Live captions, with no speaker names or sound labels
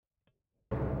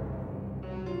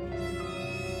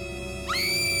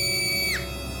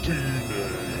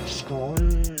This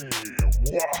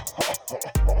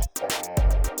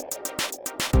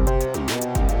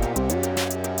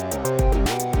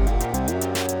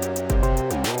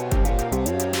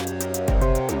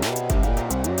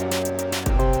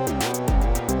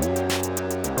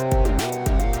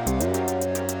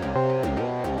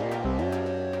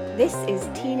is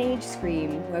Teenage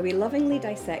Scream, where we lovingly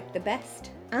dissect the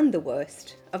best and the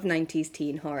worst of 90s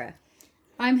teen horror.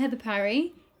 I'm Heather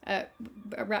Parry,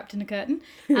 wrapped in a curtain,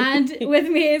 and with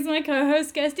me is my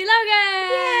co-host Kirsty Logan!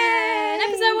 Yay!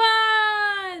 Episode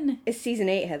 1! It's season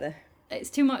 8, Heather.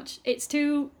 It's too much. It's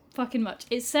too fucking much.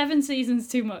 It's 7 seasons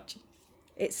too much.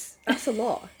 That's a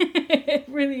lot. It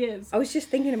really is. I was just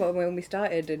thinking about when we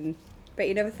started and bet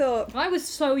you never thought. I was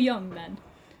so young then.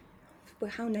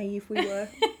 How naive we were.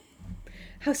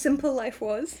 How simple life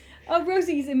was. Oh,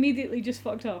 Rosie's immediately just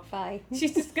fucked off. Bye.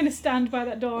 She's just going to stand by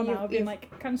that door now being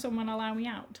like, can someone allow me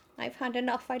out? I've had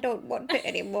enough, I don't want it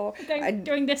anymore.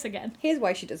 Doing this again. Here's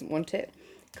why she doesn't want it.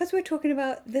 Because we're talking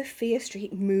about the Fear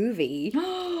Street movie.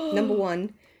 Number 1,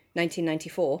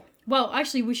 1994. Well,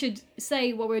 actually, we should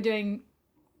say what we're doing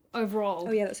overall.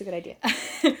 Oh yeah, that's a good idea.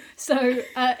 So,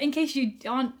 in case you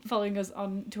aren't following us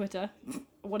on Twitter,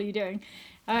 what are you doing?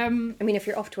 I mean, if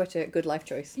you're off Twitter, good life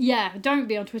choice. Yeah, don't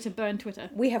be on Twitter, burn Twitter.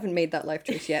 We haven't made that life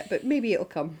choice yet, but maybe it'll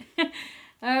come.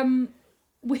 I'm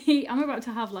about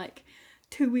to have like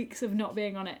 2 weeks of not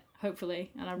being on it,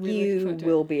 hopefully, and I'm really looking forward to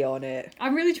will it. be on it.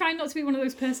 I'm really trying not to be one of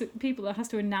those people that has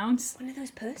to announce. One of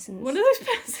those persons.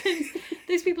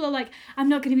 Those people are like, I'm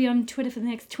not going to be on Twitter for the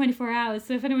next 24 hours,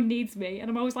 so if anyone needs me, and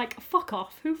I'm always like, fuck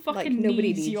off. Who fucking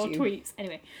needs your tweets?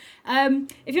 Anyway,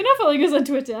 if you're not following us on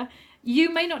Twitter,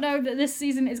 you may not know that this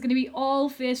season is going to be all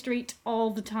Fear Street all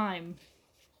the time.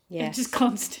 Yes. It's just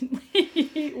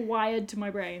constantly wired to my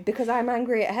brain. Because I'm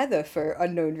angry at Heather for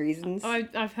unknown reasons.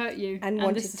 I've hurt you. And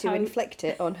wanted to inflict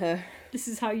it on her. This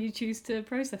is how you choose to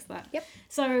process that. Yep.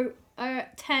 So,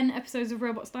 10 episodes of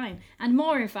Robot Stein. And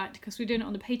more, in fact, because we're doing it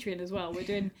on the Patreon as well. We're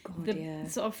doing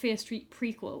sort of Fear Street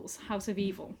prequels, House of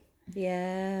Evil.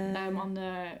 Yeah.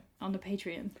 On the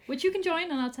Patreon, which you can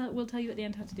join, and we'll tell you at the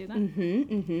end how to do that.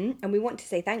 And we want to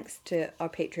say thanks to our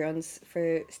Patreons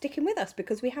for sticking with us,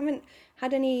 because we haven't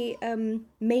had any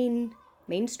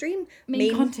mainstream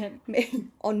content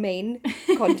main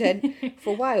content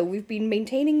for a while. We've been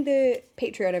maintaining the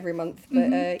Patreon every month,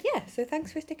 but so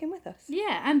thanks for sticking with us.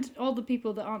 Yeah, and all the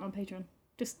people that aren't on Patreon,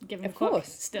 just giving a fuck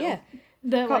still. Yeah.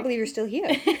 Can't believe you're still here.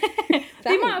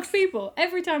 The amount of people,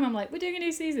 every time I'm like, we're doing a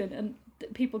new season, and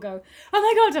people go, oh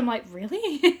my god, I'm like,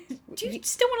 really? Do you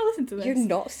still want to listen to this? You're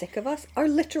not sick of us? Our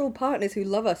literal partners who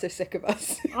love us are sick of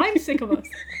us. I'm sick of us.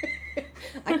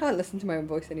 I can't listen to my own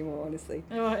voice anymore, honestly.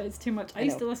 Oh, it's too much. I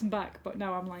used to listen back, but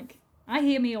now I'm like, I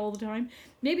hear me all the time.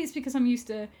 Maybe it's because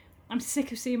I'm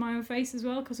sick of seeing my own face as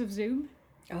well because of Zoom.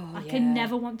 I can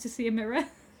never want to see a mirror.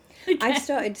 I've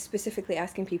started specifically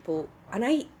asking people, and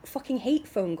I fucking hate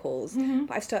phone calls,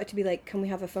 but I've started to be like, can we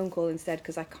have a phone call instead,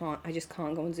 because I just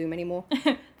can't go on Zoom anymore.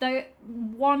 The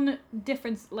one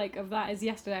difference of that is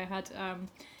yesterday I had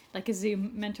a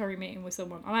Zoom mentoring meeting with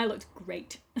someone, and I looked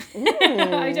great.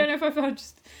 I don't know if I found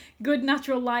just good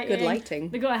natural lighting. Good lighting.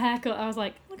 They got a haircut. I was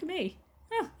like, look at me.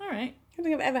 Oh, all right. I don't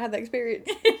think I've ever had that experience.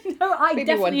 No, I Maybe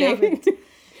definitely one day.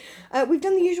 haven't. We've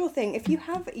done the usual thing. If you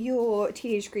have your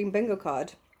Teenage Scream bingo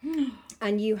card,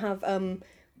 and you have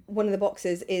one of the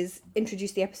boxes is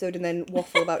introduce the episode and then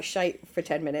waffle about shite for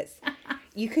 10 minutes,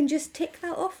 you can just tick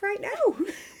that off right now.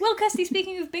 Well, Kirsty,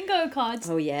 speaking of bingo cards,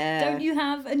 oh yeah, don't you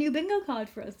have a new bingo card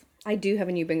for us? I do have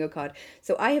a new bingo card.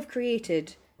 So I have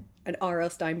created an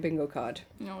R.L. Stine bingo card.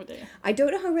 Oh dear. I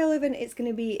don't know how relevant it's going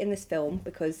to be in this film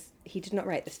because he did not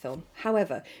write this film.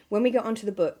 However, when we get onto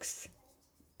the books,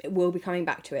 we'll be coming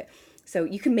back to it. So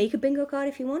you can make a bingo card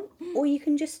if you want, or you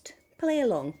can just play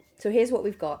along. So here's what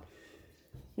we've got.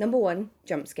 Number 1,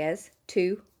 jump scares.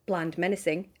 2, bland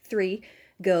menacing. 3,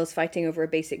 girls fighting over a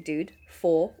basic dude.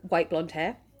 4, white blonde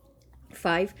hair.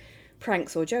 5,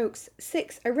 pranks or jokes.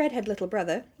 6, a redhead little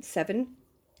brother. 7,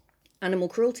 animal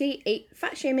cruelty. 8,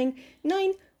 fat shaming.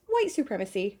 9, white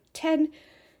supremacy. 10,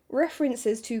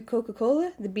 references to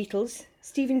Coca-Cola, the Beatles,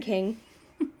 Stephen King,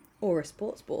 or a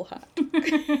sports ball hat.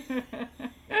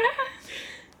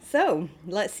 So,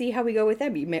 let's see how we go with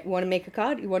them. You want to make a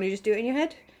card? You want to just do it in your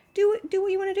head? Do what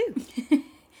you want to do.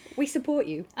 We support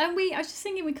you. And I was just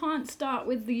thinking we can't start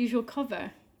with the usual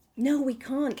cover. No, we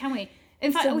can't. Can we?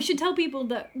 In fact, we should tell people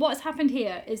that what's happened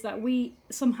here is that we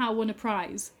somehow won a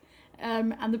prize.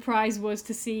 And the prize was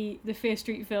to see the Fear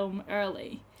Street film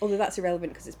early. Although that's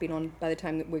irrelevant because it's been on by the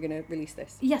time that we're going to release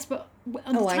this. Yes, but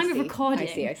on the time of recording,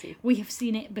 I see. we have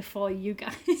seen it before you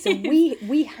guys. So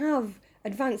we have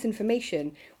advance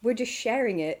information. We're just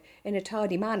sharing it in a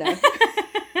tardy manner.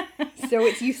 So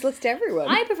it's useless to everyone.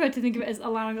 I prefer to think of it as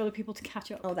allowing other people to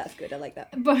catch up. Oh, that's good. I like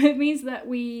that. But it means that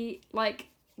we, like,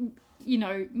 you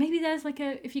know, maybe there's like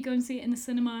if you go and see it in the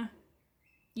cinema,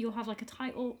 you'll have like a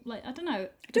title, like, I don't know.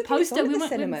 I don't think it's on the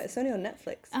cinema. It's only on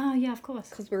Netflix. Oh, yeah, of course.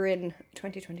 Because we're in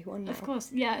 2021 now. Of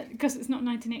course, yeah, because it's not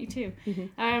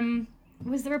 1982.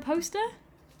 Was there a poster?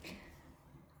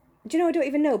 Do you know, I don't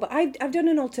even know, but I've done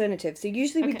an alternative. So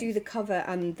usually we do the cover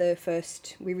and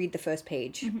we read the first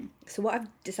page. So what I've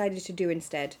decided to do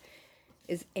instead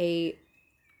is a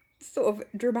sort of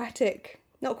dramatic,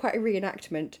 not quite a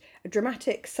reenactment, a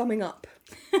dramatic summing up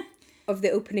of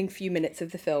the opening few minutes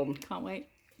of the film. Can't wait.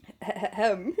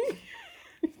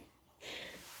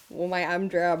 Well, my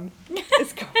Amdram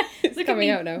is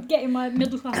coming out now. Getting my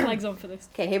middle class legs on for this.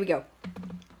 Okay, here we go.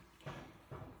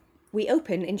 We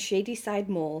open in Shadyside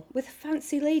Mall with a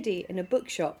fancy lady in a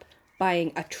bookshop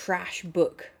buying a trash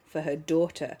book for her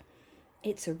daughter.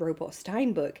 It's a Robert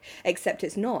Stein book, except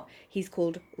it's not. He's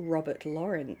called Robert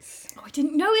Lawrence. Oh, I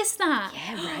didn't notice that.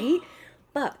 Yeah, right?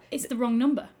 But it's the wrong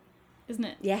number, isn't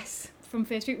it? Yes. From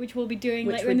Fear Street, which we'll be doing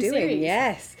later in the series.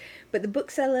 Yes. But the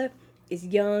bookseller is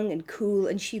young and cool,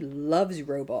 and she loves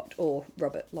Robert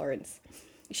Lawrence.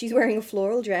 She's wearing a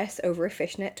floral dress over a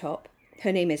fishnet top.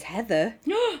 Her name is Heather.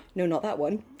 No, not that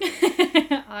one.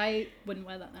 I wouldn't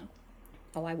wear that now.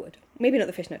 Oh, I would. Maybe not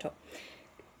the fishnet top.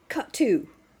 Cut 2.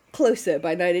 Closer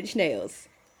by Nine Inch Nails.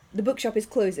 The bookshop is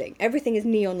closing. Everything is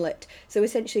neon lit. So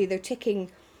essentially they're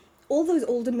ticking all those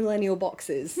older millennial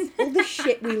boxes. All the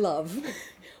shit we love.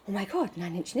 Oh my god,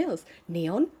 Nine Inch Nails.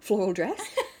 Neon, floral dress.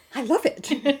 I love it.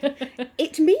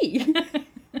 It's me.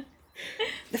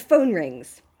 The phone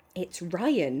rings. It's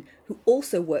Ryan, who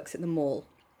also works at the mall.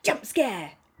 Jump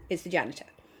scare! It's the janitor.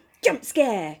 Jump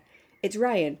scare! It's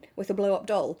Ryan with a blow-up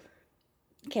doll.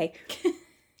 Okay.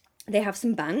 They have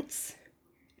some bants.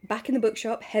 Back in the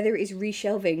bookshop, Heather is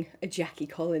reshelving a Jackie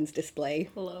Collins display.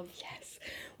 Love. Yes.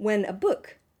 When a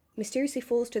book mysteriously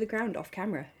falls to the ground off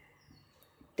camera.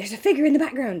 There's a figure in the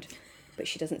background, but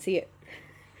she doesn't see it.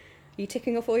 Are you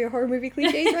ticking off all your horror movie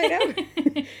cliches right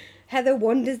now? Heather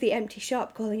wanders the empty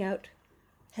shop calling out,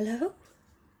 "Hello?"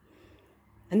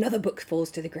 Another book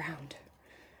falls to the ground.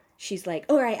 She's like,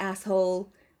 "All right, asshole."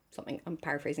 Something, I'm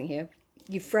paraphrasing here.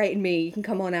 "You've frightened me, you can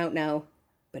come on out now."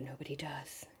 But nobody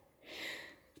does.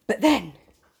 But then,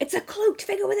 it's a cloaked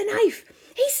figure with a knife.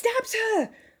 He stabs her.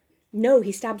 No,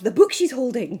 he stabs the book she's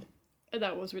holding.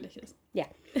 That was ridiculous. Yeah.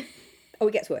 Oh,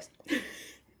 it gets worse.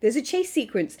 There's a chase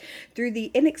sequence through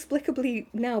the inexplicably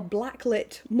now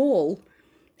blacklit mall.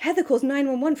 Heather calls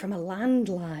 911 from a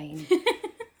landline.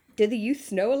 Do the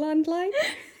youths know a landline?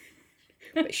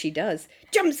 But she does.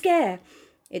 Jump scare!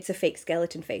 It's a fake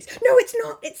skeleton face. No, it's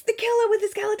not! It's the killer with the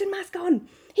skeleton mask on!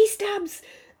 He stabs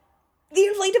the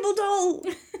inflatable doll!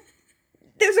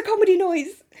 There's a comedy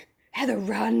noise! Heather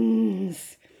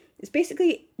runs! It's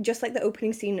basically just like the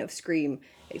opening scene of Scream,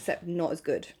 except not as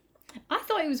good. I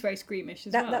thought it was very screamish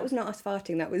as well. That was not us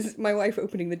farting, that was my wife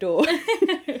opening the door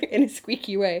in a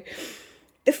squeaky way.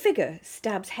 The figure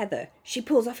stabs Heather. She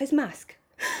pulls off his mask.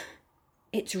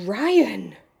 It's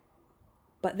Ryan!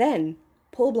 But then,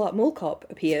 Paul Blart Mall Cop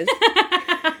appears.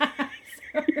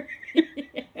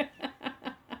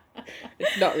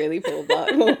 It's not really Paul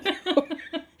Blart Mall Cop.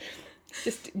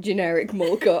 Just generic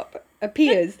Mall Cop.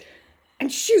 Appears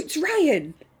and shoots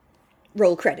Ryan.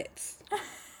 Roll credits.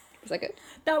 Was that good?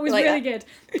 That was really good.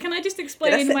 Can I just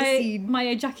explain my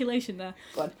ejaculation there?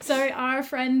 Go on. So our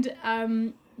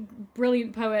friend,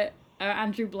 brilliant poet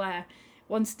Andrew Blair,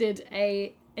 once did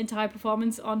a entire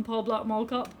performance on Paul Blart Mall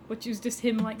Cop, which was just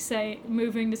him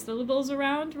moving the syllables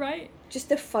around, right? Just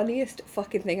the funniest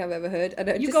fucking thing I've ever heard.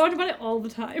 And you go on about it all the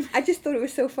time. I just thought it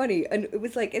was so funny, and it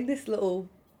was like in this little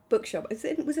bookshop. Was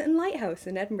it in Lighthouse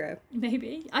in Edinburgh?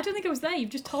 Maybe. I don't think I was there. You've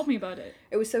just told me about it.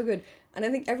 It was so good, and I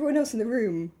think everyone else in the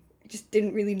room just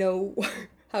didn't really know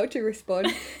how to respond.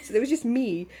 So there was just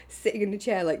me sitting in the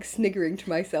chair, like sniggering to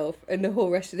myself, and the whole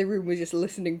rest of the room was just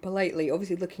listening politely,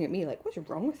 obviously looking at me like, "What's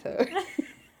wrong with her?"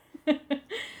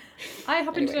 I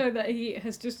happen to know that he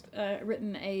has just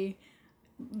written a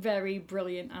very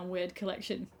brilliant and weird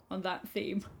collection on that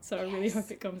theme, so I really hope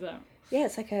it comes out. Yeah,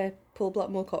 it's like a Paul Blart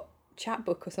Mall Cop chat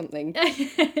book or something.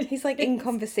 He's like in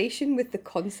conversation with the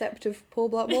concept of Paul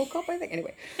Blart Mall Cop, I think.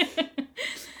 Anyway.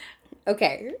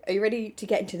 Okay, are you ready to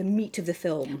get into the meat of the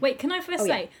film? Wait, can I first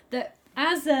say that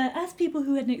as people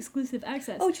who had an exclusive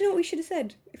access... Oh, do you know what we should have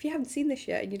said? If you haven't seen this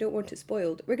yet and you don't want it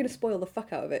spoiled, we're going to spoil the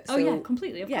fuck out of it. So... Oh yeah,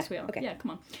 completely. Of course we are. Okay. Yeah,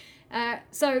 come on.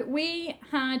 So we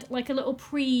had like a little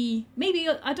maybe,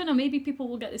 I don't know, maybe people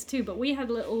will get this too, but we had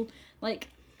a little like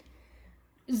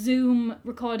Zoom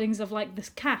recordings of like this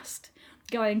cast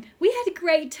going, we had a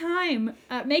great time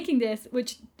making this,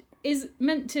 which is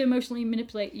meant to emotionally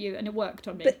manipulate you, and it worked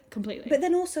on me completely. But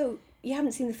then also, you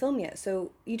haven't seen the film yet,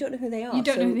 so you don't know who they are. You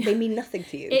don't know who they mean nothing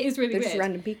to you. It is really They're weird. just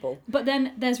random people. But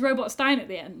then there's Robot Stein at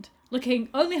the end, looking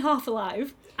only half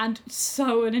alive and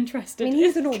so uninterested. I mean,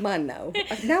 he's an old man now.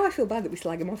 Now I feel bad that we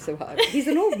slag him off so hard. He's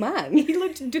an old man. He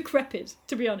looked decrepit,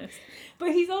 to be honest.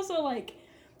 But he's also like,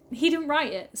 he didn't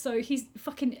write it, so he's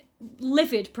fucking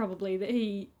livid probably that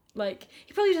he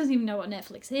probably doesn't even know what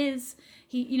Netflix is.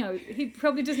 He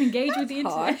probably doesn't engage with the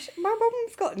internet. Harsh. My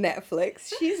mum's got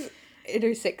Netflix. She's in her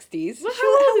 60s. Well,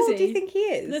 how old old do you think he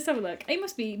is? Let's have a look. He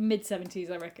must be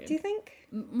mid-70s, I reckon. Do you think?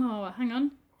 Oh, hang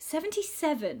on.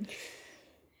 77.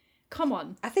 Come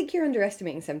on. I think you're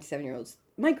underestimating 77-year-olds.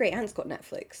 My great aunt's got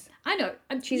Netflix. I know.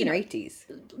 She's in her 80s.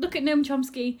 Look at Noam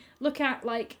Chomsky. Look at,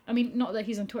 not that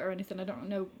he's on Twitter or anything. I don't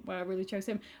know why I really chose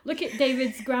him. Look at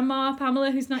David's grandma,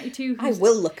 Pamela, who's 92. I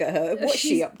will look at her. What's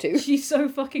she up to? She's so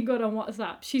fucking good on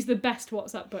WhatsApp. She's the best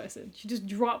WhatsApp person. She just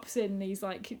drops in these,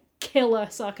 killer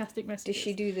sarcastic messages. Does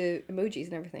she do the emojis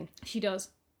and everything? She does.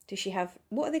 Does she have...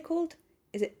 What are they called?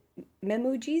 Is it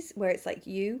memojis? Where it's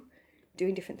you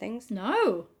doing different things?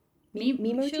 No.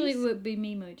 Memojis? Surely it would be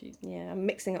memojis. Yeah, I'm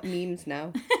mixing up memes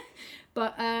now.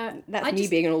 But that's me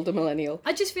being an older millennial.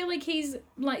 I just feel like he's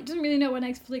doesn't really know what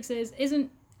Netflix is. Isn't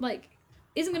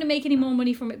going to make any more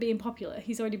money from it being popular.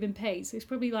 He's already been paid, so he's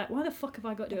probably like, why the fuck have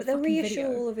I got to do a fucking video? But they'll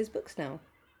reissue all of his books now.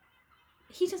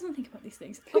 He doesn't think about these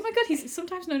things. Oh my god, he's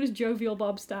sometimes known as Jovial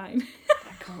Bob Stein.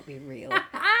 That can't be real.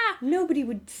 Nobody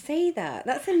would say that.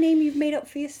 That's a name you've made up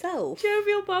for yourself.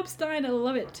 Jovial Bob Stein, I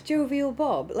love it. Jovial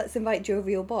Bob. Let's invite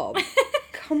Jovial Bob.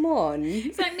 Come on.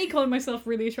 It's like me calling myself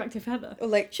Really Attractive Heather. Or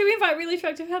should we invite Really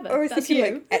Attractive Heather? Or is That's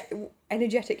you.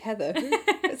 Energetic Heather.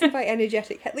 Let's invite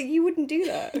Energetic Heather. You wouldn't do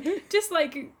that. Just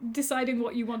deciding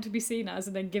what you want to be seen as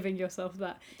and then giving yourself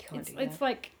that. You can't do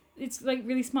that. It's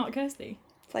really smart, Kirsty.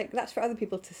 It's that's for other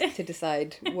people to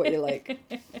decide what you're like.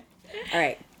 All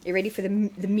right, you ready for the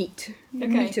meat? The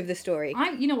meat of the story.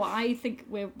 You know what? I think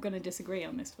we're going to disagree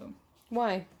on this film.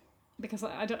 Why? Because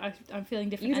I'm feeling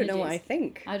different. You don't know what I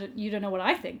think. You don't know what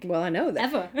I think. Well, I know that.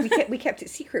 Ever. we kept it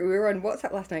secret. We were on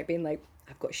WhatsApp last night, being like,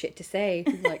 "I've got shit to say."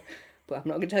 I'm like, but I'm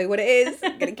not going to tell you what it is.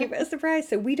 I'm going to keep it a surprise.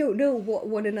 So we don't know what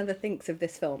one another thinks of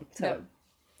this film. So no.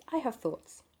 I have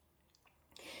thoughts.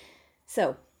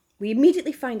 So we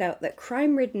immediately find out that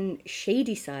crime-ridden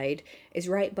Shadyside is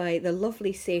right by the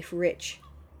lovely, safe, rich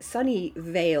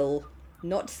Sunnyvale,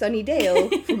 not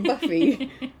Sunnydale from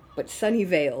Buffy, but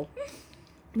Sunnyvale.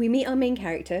 We meet our main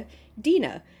character,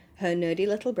 Dina, her nerdy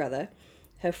little brother,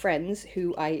 her friends,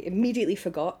 who I immediately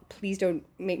forgot. Please don't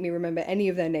make me remember any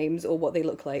of their names or what they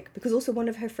look like, because also one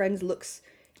of her friends looks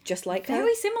just like her.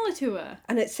 Very similar to her.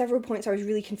 And at several points I was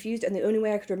really confused, and the only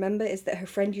way I could remember is that her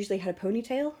friend usually had a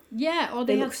ponytail. Yeah, or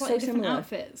they had slightly different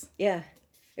outfits. Yeah,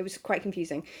 it was quite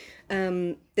confusing.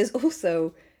 There's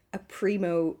also a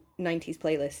primo 90s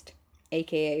playlist,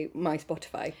 aka my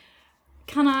Spotify.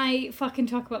 Can I fucking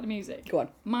talk about the music? Go on.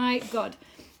 My god.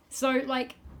 So,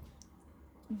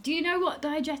 do you know what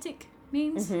diegetic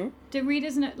means? Mm-hmm. Do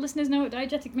readers and listeners know what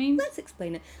diegetic means? Let's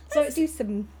explain it. Let's do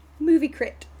some movie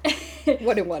crit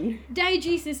 101.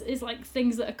 Diegesis is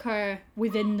things that occur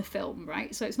within the film,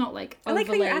 right? So it's not overlaid. I like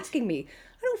how you're asking me.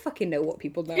 I don't fucking know what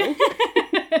people know.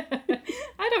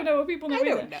 I don't know what people know. I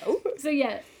don't know. So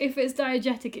yeah, if it's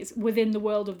diegetic, it's within the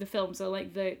world of the film. So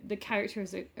the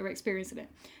characters are experiencing it.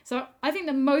 So I think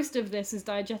that most of this is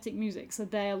diegetic music. So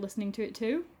they're listening to it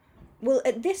too. Well,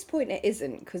 at this point it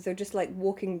isn't, because they're just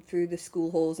walking through the school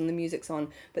halls and the music's on.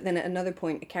 But then at another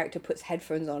point, a character puts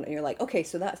headphones on and you're like, okay,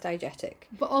 so that's diegetic.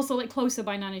 But also Closer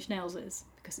by Nine Inch Nails is,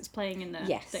 because it's playing in the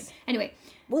thing. Anyway.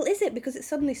 Well, is it? Because it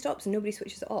suddenly stops and nobody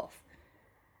switches it off.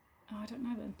 Oh, I don't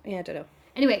know then. Yeah, I don't know.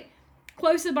 Anyway,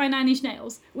 Closer by Nine Inch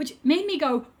Nails, which made me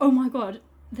go, oh my god,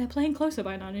 they're playing Closer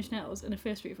by Nine Inch Nails in a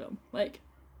Fear Street film.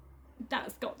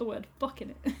 That's got the word fuck in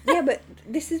it. Yeah, but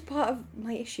this is part of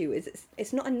my issue, is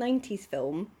it's not a 90s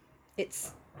film,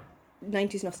 it's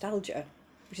 90s nostalgia,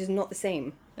 which is not the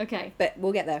same. Okay. But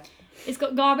we'll get there. It's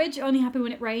got Garbage, Only Happy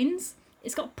When It Rains.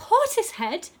 It's got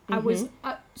Portishead. Mm-hmm. I was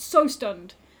so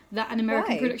stunned that an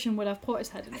American production would have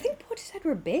Portishead in it. I think Portishead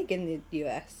were big in the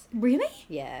US. Really?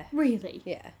 Yeah. Really?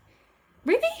 Yeah.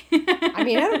 Really? I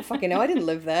mean, I don't fucking know. I didn't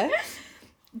live there.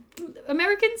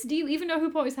 Americans, do you even know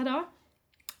who Portishead are?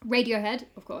 Radiohead,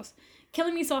 of course.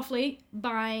 Killing Me Softly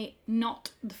by not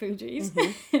the Fugees.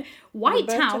 Mm-hmm. White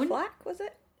Roberta Town. Flack, was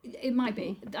it? It might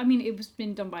be. I mean, it was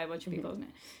been done by a bunch of people, hasn't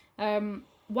it?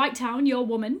 White Town, Your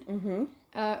Woman,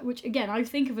 which again I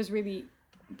think of as really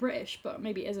British, but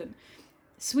maybe it isn't.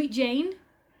 Sweet Jane.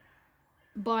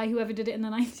 by whoever did it in the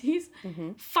 90s,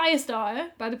 Firestarter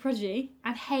by The Prodigy,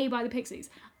 and Hey by the Pixies.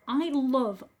 I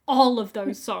love all of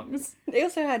those songs. They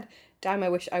also had Damn I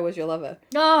Wish I Was Your Lover.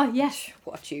 Oh, yes.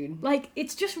 What a tune. Like,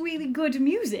 it's just really good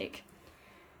music.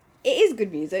 It is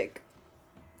good music.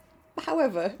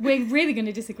 However... We're really going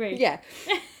to disagree. Yeah.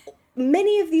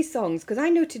 Many of these songs, because I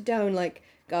noted down, like,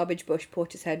 Garbage Bush,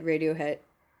 Portishead, Radiohead,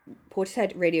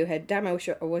 Damn I Wish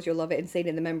I Was Your Lover, Insane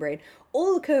in the Membrane,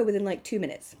 all occur within, like, 2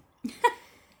 minutes.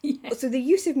 Yeah. So the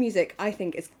use of music, I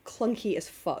think, is clunky as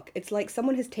fuck. It's like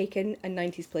someone has taken a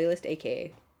 90s playlist,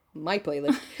 aka my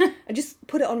playlist, and just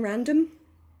put it on random,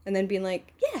 and then being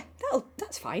like, yeah,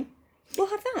 that's fine. We'll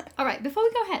have that. All right, before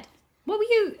we go ahead, what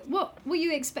were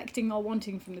you expecting or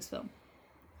wanting from this film?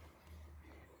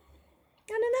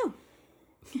 I don't know.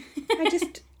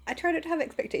 I tried not to have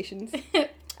expectations.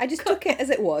 I just took it as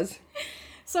it was.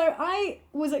 So I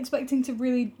was expecting to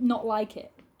really not like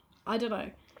it. I don't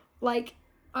know. Like,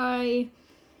 how do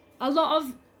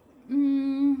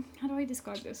I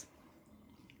describe this?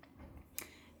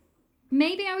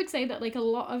 Maybe I would say that, like, a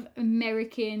lot of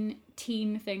American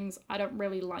teen things I don't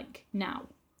really like now.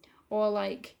 Or,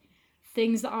 like,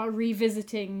 things that are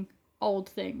revisiting old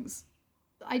things.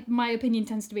 My opinion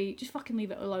tends to be, just fucking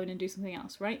leave it alone and do something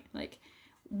else, right? Like,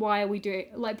 why are we doing...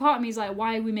 Like, part of me is like,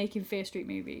 why are we making Fear Street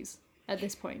movies at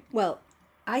this point? Well,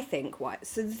 I think I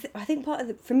think part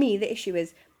of for me, the issue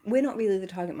is we're not really the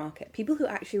target market. People who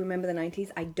actually remember the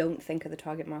 90s, I don't think are the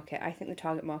target market. I think the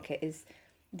target market is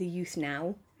the youth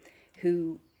now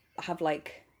who have,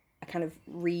 like, a kind of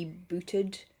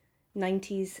rebooted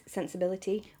 90s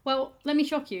sensibility. Well, let me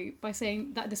shock you by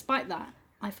saying that despite that,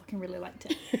 I fucking really liked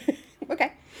it.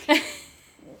 Okay.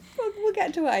 we'll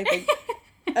get to it, I think.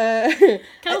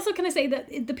 Can I say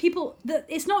that the people, that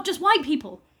it's not just white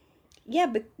people? Yeah,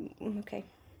 but okay.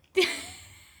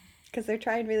 Because they're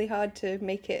trying really hard to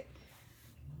make it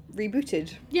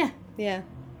rebooted. Yeah. Yeah.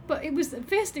 But it was the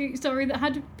first story that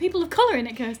had people of colour in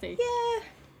it, Kirsty. Yeah.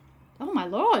 Oh my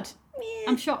lord. Yeah.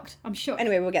 I'm shocked.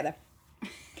 Anyway, we'll get there.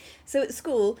 So at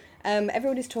school,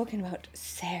 everyone is talking about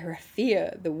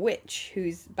Seraphia, the witch,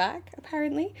 who's back,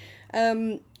 apparently.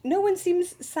 No one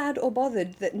seems sad or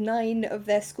bothered that 9 of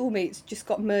their schoolmates just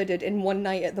got murdered in one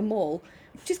night at the mall,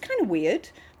 which is kind of weird.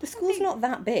 The school's not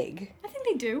that big. I think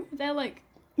they do. They're like...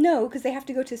 No, because they have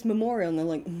to go to this memorial and they're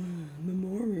like,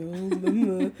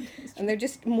 memorial, and they're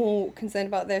just more concerned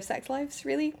about their sex lives,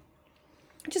 really.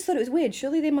 I just thought it was weird.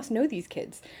 Surely they must know these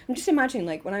kids. I'm just imagining,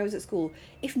 like, when I was at school,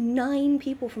 if 9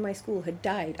 people from my school had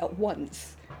died at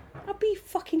once, that'd be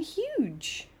fucking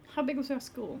huge. How big was our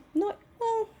school? Not,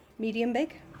 well, medium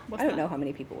big. What's I don't that? know how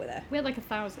many people were there. We had like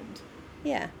 1,000.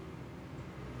 Yeah.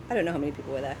 I don't know how many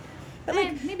people were there. But,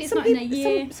 like, maybe it's not in a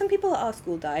year. Some people at our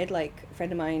school died. Like, a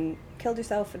friend of mine killed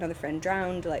herself, another friend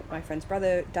drowned, like, my friend's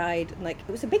brother died. And, like,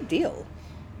 it was a big deal.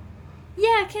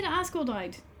 Yeah, a kid at our school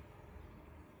died.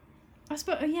 I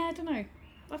suppose, yeah, I don't know.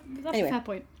 That's Anyway. a fair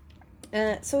point.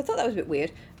 So I thought that was a bit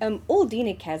weird. All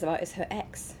Dina cares about is her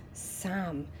ex,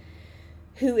 Sam,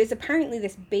 who is apparently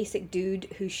this basic dude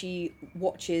who she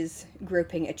watches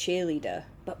groping a cheerleader.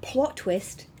 But plot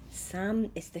twist,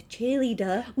 Sam is the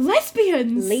cheerleader.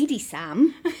 Lesbians! Lady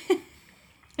Sam.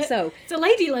 So it's a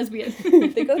lady lesbian.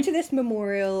 they go to this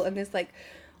memorial and there's, like,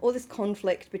 all this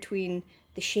conflict between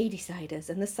the Shadysiders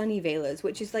and the Sunnyvalers,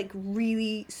 which is, like,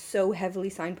 really so heavily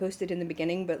signposted in the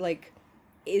beginning, but, like,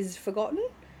 is forgotten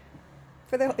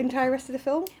for the entire rest of the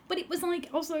film. But it was, like,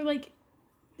 also, like,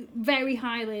 very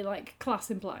highly, like,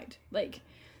 class implied. Like,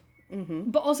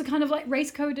 but also kind of, like,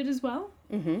 race coded as well.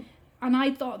 Mm-hmm. And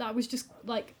I thought that was just,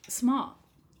 like, smart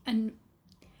and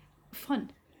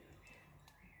fun.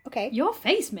 Okay. Your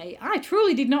face, mate. I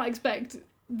truly did not expect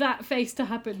that face to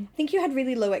happen. I think you had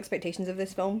really low expectations of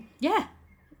this film. Yeah.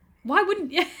 Why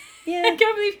wouldn't you? Yeah. I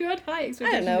can't believe you had high expectations.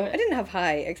 I don't know. of it. I didn't have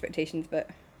high expectations, but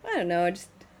I don't know.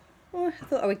 I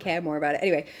thought I would care more about it.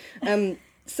 Anyway,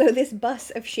 so this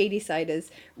bus of Shadysiders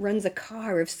runs a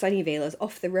car of Sunnyvalers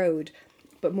off the road.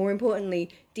 But more importantly,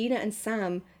 Dina and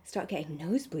Sam start getting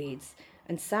nosebleeds.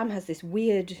 And Sam has this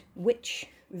weird witch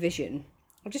vision.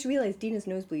 I just realised Dina's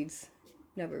nosebleeds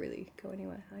never really go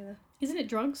anywhere either. Isn't it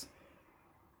drugs?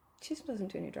 She just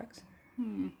doesn't do any drugs.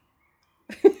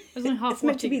 It's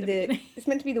meant to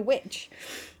be the witch.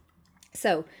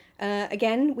 So,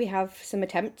 again, we have some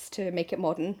attempts to make it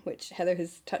modern, which Heather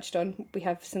has touched on. We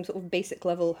have some sort of basic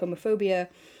level homophobia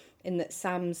in that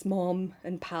Sam's mom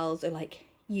and pals are like,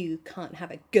 you can't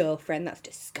have a girlfriend, that's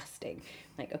disgusting.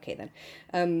 Like, okay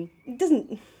then. It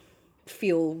doesn't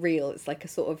feel real. It's like a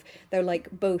sort of, they're like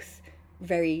both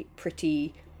very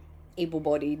pretty,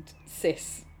 able-bodied,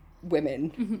 cis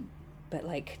women. but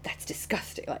like that's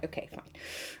disgusting. Like, okay,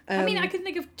 fine. I mean, I can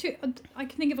think of two. I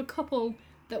can think of a couple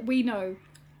that we know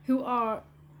who are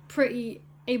pretty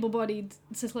able-bodied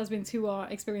cis lesbians who are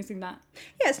experiencing that.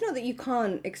 Yeah, it's not that you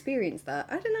can't experience that.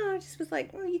 I don't know. I just was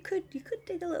like, well, you could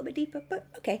dig a little bit deeper, but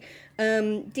okay.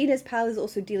 Dina's pal is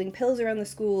also dealing pills around the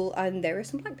school, and there are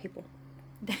some black people.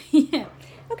 Yeah.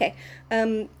 Okay.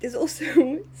 There's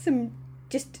also some,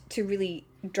 just to really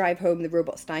drive home the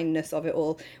Robot Stein-ness of it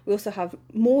all, we also have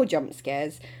more jump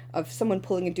scares of someone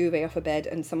pulling a duvet off a bed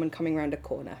and someone coming around a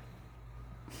corner.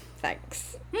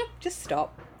 Thanks. Just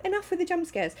stop. Enough with the jump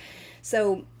scares.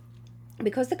 So,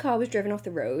 because the car was driven off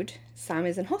the road, Sam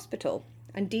is in hospital.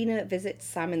 And Dina visits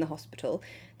Sam in the hospital.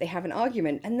 They have an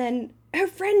argument. And then her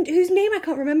friend, whose name I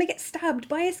can't remember, gets stabbed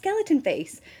by a skeleton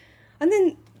face. And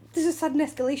then there's a sudden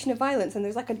escalation of violence. And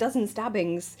there's like a dozen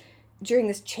stabbings during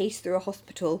this chase through a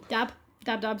hospital. Dab,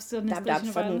 sudden dab, escalation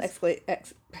of sudden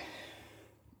violence.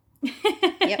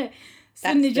 Yep.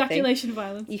 Sudden ejaculation of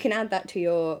violence. You can add that to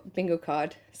your bingo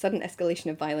card. Sudden escalation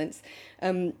of violence.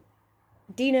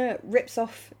 Dina rips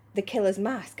off the killer's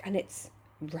mask, and it's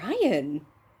Ryan.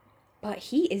 But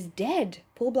he is dead.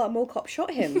 Paul Blart Mall Cop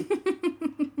shot him.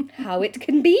 How it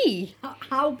can be.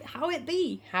 How it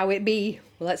be? How it be.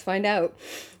 Well, let's find out.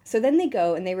 So then they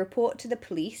go and they report to the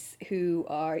police, who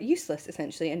are useless,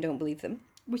 essentially, and don't believe them.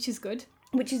 Which is good.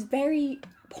 Which is very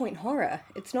point horror.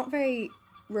 It's not very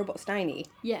Robot Steiny.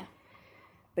 Yeah.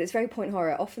 But it's very point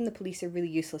horror. Often the police are really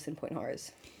useless in point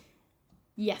horrors.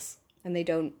 Yes. And they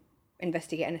don't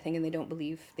investigate anything and they don't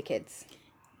believe the kids.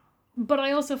 But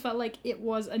I also felt like it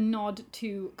was a nod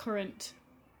to current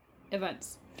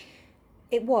events.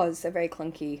 It was a very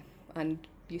clunky and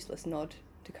useless nod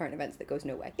to current events that goes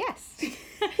nowhere. Yes.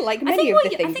 Like many of the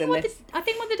things in this. I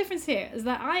think what the difference here is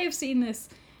that I have seen this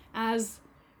as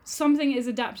something is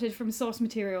adapted from source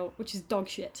material, which is dog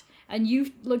shit. And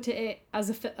you've looked at it as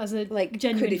a like,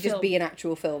 genuine could it film. just be an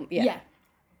actual film? Yeah. Yeah.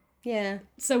 Yeah.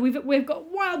 So we've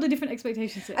got wildly different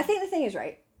expectations here. I think the thing is,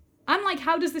 right, I'm like,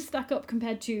 how does this stack up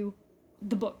compared to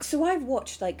the books? so I've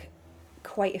watched like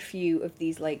quite a few of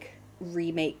these like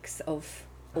remakes of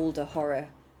older horror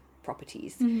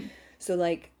properties. Mm-hmm. So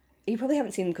like you probably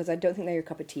haven't seen them because I don't think they're your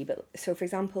cup of tea, but so for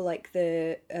example like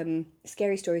the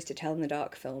Scary Stories to Tell in the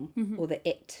Dark film, or the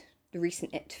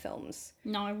recent It films.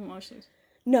 No, I haven't watched those.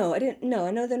 No, I didn't. No,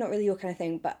 I know they're not really your kind of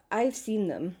thing, but I've seen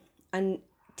them, and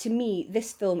to me,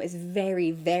 this film is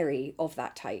very, very of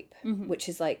that type, which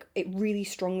is like, it really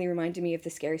strongly reminded me of the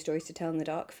Scary Stories to Tell in the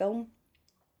Dark film,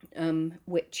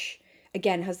 which,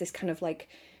 again, has this kind of like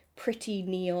pretty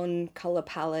neon colour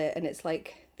palette, and it's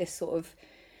like this sort of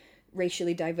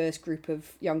racially diverse group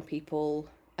of young people,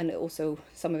 and it also,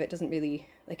 some of it doesn't really,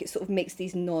 like, it sort of makes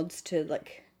these nods to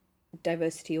like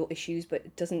diversity or issues, but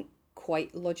it doesn't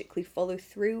quite logically follow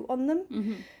through on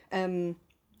them.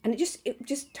 And it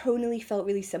just tonally felt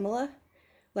really similar,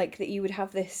 like that you would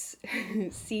have this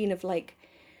scene of like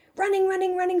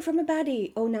running from a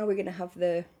baddie. Oh, now we're gonna have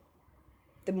the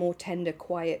more tender,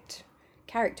 quiet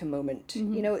character moment.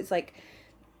 You know, it's like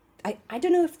I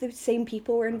don't know if the same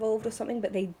people were involved or something,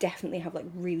 but they definitely have like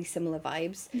really similar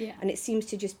vibes. Yeah. And it seems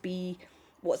to just be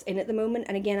what's in at the moment.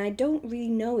 And again, I don't really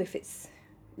know if it's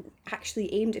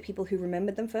actually aimed at people who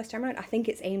remembered them first time around. I think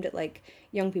it's aimed at like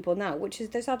young people now, which is,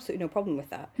 there's absolutely no problem with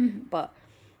that. But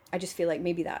I just feel like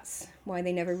maybe that's why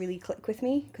they never really click with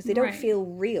me, because they don't feel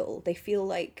real. They feel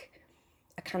like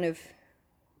a kind of,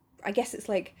 I guess it's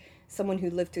like someone who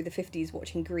lived through the 50s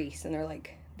watching Grease and they're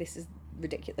like, this is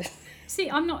ridiculous. See,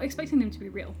 I'm not expecting them to be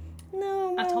real.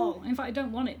 No, at all. In fact, I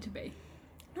don't want it to be.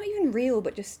 Not even real,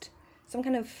 but just some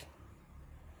kind of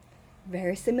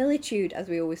verisimilitude, as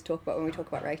we always talk about when we talk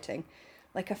about writing.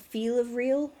 Like a feel of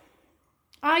real.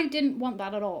 I didn't want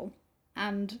that at all,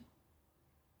 and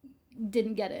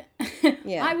didn't get it.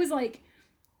 Yeah. I was like,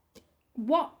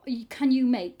 what can you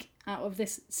make out of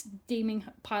this steaming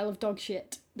pile of dog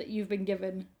shit that you've been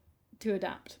given to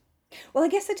adapt? Well, I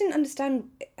guess I didn't understand.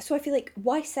 So I feel like,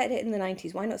 why set it in the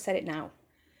 90s? Why not set it now?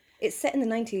 It's set in the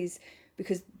 90s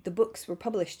because the books were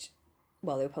published,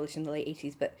 well, they were published in the late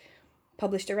 80s, but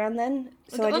published around then.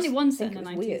 So only one set in the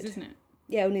 90s, weird. isn't it?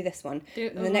 Yeah, only this one.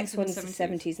 And the next one's the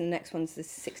 70s. 70s and the next one's the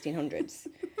 1600s.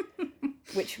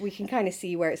 Which we can kind of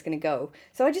see where it's going to go.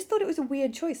 So I just thought it was a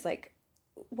weird choice. Like,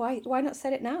 why not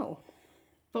set it now?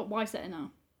 But why set it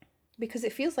now? Because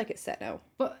it feels like it's set now.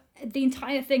 But the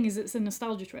entire thing is it's a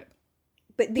nostalgia trip.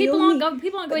 But People aren't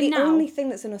going now. The only thing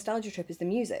that's a nostalgia trip is the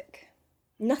music.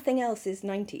 Nothing else is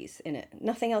 90s in it.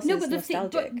 Nothing else is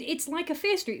nostalgic. But it's like a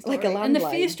Fear Street story. Like a landline. And the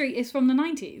Fear Street is from the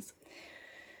 90s.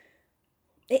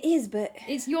 It is, but...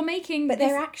 You're making... But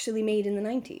they're actually made in the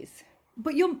 90s.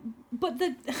 But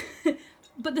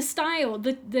but the style,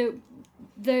 the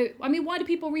I mean, why do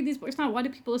people read these books now? Why do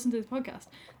people listen to this podcast?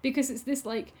 Because it's this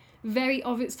like very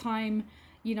of its time,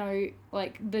 you know,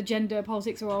 like the gender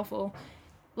politics are awful.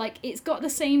 Like it's got the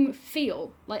same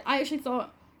feel. Like I actually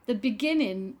thought the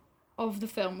beginning of the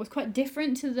film was quite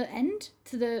different to the end,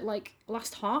 to the like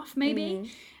last half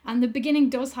maybe. And the beginning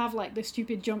does have like the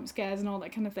stupid jump scares and all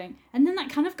that kind of thing, and then that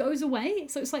kind of goes away.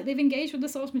 So it's like they've engaged with the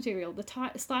source material,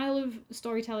 the style of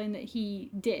storytelling that he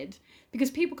did,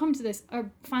 because people come to this are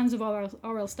fans of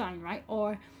R.L. Stine, right?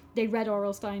 Or they read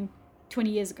R.L. Stine 20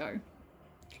 years ago,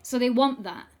 so they want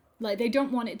that. Like they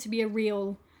don't want it to be a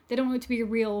real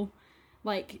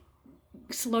like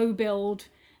slow build,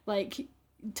 like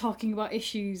talking about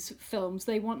issues films.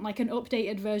 They want like an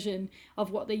updated version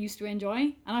of what they used to enjoy,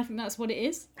 and I think that's what it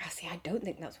is. See, I don't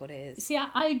think that's what it is. See,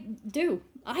 I do.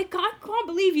 I can't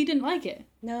believe you didn't like it.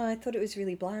 No, I thought it was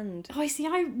really bland. Oh, I see.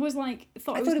 I was like,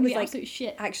 thought it was like absolute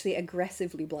shit. Actually,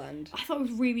 aggressively bland. I thought it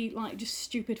was really like just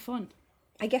stupid fun.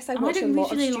 I guess I watch a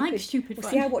lot of stupid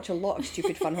fun. See, I watch a lot of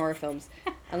stupid fun horror films,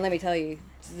 and let me tell you,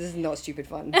 this is not stupid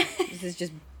fun.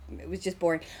 It was just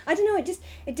boring. I don't know.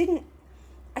 It didn't.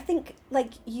 I think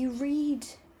like you read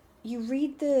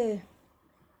the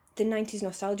 90s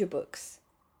nostalgia books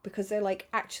because they're like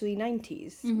actually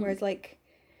 90s, whereas like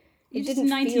it didn't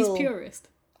 90s purist.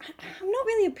 I'm not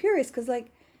really a purist because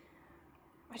like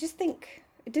I just think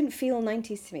it didn't feel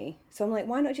 90s to me. So I'm like,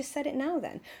 why not just set it now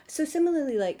then? So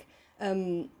similarly, like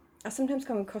I sometimes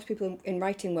come across people in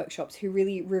writing workshops who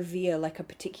really revere like a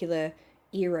particular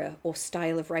era or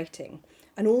style of writing,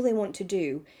 and all they want to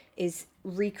do is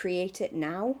recreate it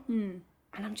now. And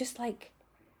I'm just like,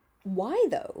 why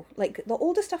though? Like the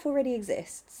older stuff already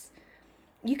exists.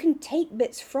 You can take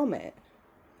bits from it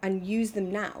and use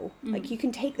them now. Like you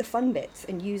can take the fun bits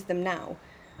and use them now,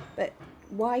 but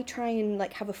why try and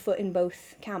like have a foot in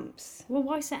both camps? Well,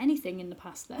 why set anything in the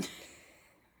past then?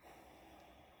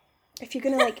 If you're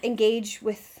gonna like engage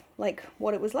with like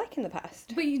what it was like in the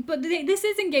past. But this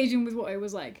is engaging with what it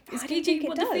was like. It's engaging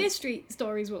what the Fear Street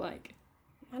stories were like.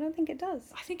 I don't think it does.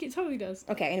 I think it totally does.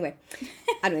 Okay, anyway.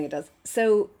 I don't think it does.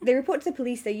 So they report to the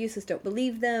police their useless, don't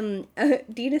believe them.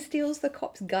 Dina steals the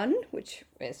cop's gun, which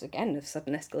is, again, a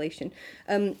sudden escalation.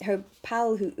 Her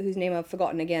pal, whose name I've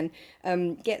forgotten again,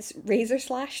 gets razor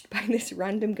slashed by this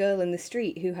random girl in the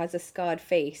street who has a scarred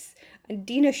face. And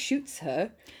Dina shoots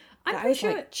her. I was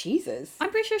like, Jesus.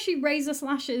 I'm pretty sure she razor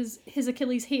slashes his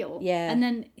Achilles heel. Yeah. And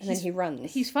then he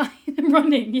runs. He's fine and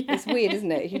running, yeah. It's weird,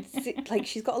 isn't it? Like,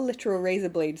 she's got a literal razor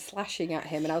blade slashing at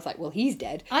him, and I was like, well, he's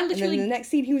dead. And then in the next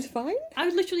scene, he was fine? I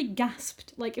literally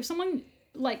gasped. Like, if someone,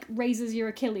 like, razors your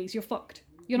Achilles, you're fucked.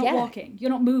 You're not walking. You're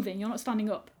not moving. You're not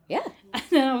standing up. Yeah. And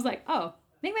then I was like, oh,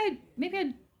 maybe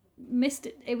I missed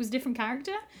it. It was a different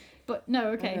character. But no,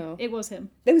 okay. It was him.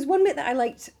 There was one bit that I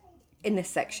liked in this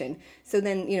section. So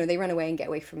then, you know, they run away and get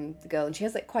away from the girl, and she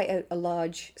has like quite a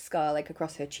large scar like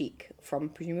across her cheek from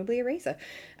presumably a razor.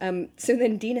 So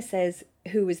then Dina says,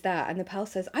 who was that? And the pal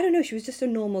says, I don't know, she was just a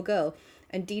normal girl.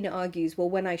 And Dina argues, well,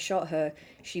 when I shot her,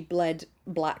 she bled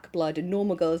black blood, and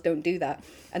normal girls don't do that.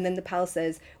 And then the pal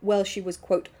says, well, she was,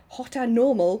 quote, hot and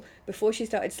normal before she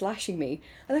started slashing me.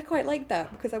 And I quite like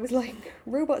that, because I was like,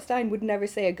 Robot Stein would never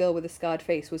say a girl with a scarred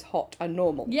face was hot and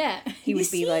normal. Yeah. He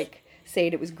would be like,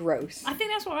 saying it was gross. I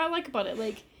think that's what I like about it.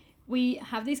 Like, we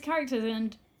have these characters,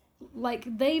 and like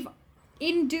they've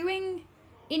in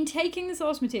taking the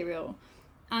source material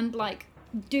and like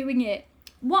doing it,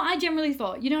 what I generally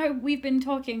thought, you know, we've been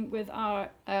talking with our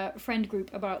friend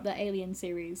group about the Alien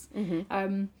series,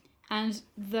 and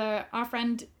our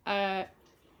friend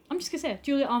I'm just gonna say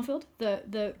Julia Armfield,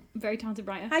 the very talented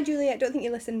writer. Hi Julia, I don't think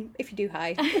you listen. If you do,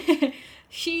 hi.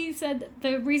 She said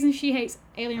the reason she hates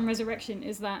Alien Resurrection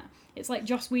is that it's like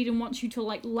Joss Whedon wants you to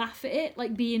like laugh at it,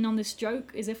 like be in on this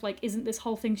joke, as if like, isn't this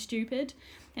whole thing stupid?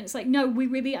 And it's like, no, we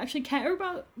really actually care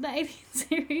about the Alien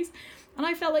series. And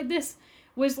I felt like this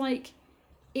was like,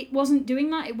 it wasn't doing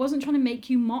that. It wasn't trying to make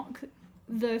you mock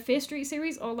the Fear Street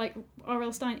series or like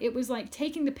R.L. Stine. It was like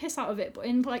taking the piss out of it, but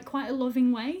in like quite a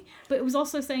loving way. But it was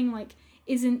also saying like,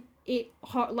 isn't it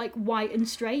hot, like white and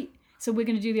straight? So we're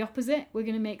going to do the opposite. We're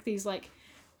going to make these like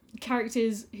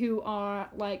characters who are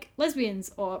like lesbians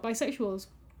or bisexuals,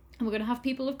 and we're going to have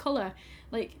people of colour,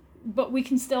 like, but we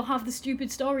can still have the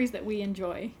stupid stories that we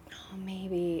enjoy. Oh,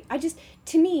 maybe.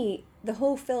 To me, the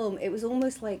whole film, it was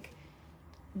almost like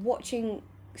watching,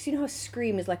 so you know how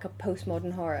Scream is like a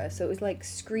postmodern horror, so it was like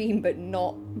Scream but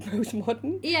not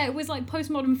postmodern? Yeah, it was like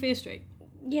postmodern Fear Street.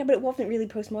 Yeah, but it wasn't really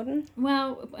postmodern.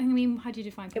 Well, I mean, how do you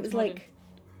define postmodern? It was like,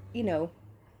 you know,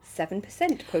 7%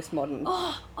 postmodern.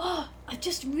 Oh, I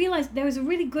just realised there was a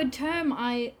really good term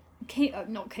I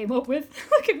came up with.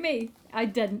 Look at me. I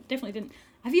definitely didn't.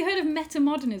 Have you heard of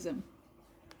metamodernism?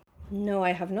 No,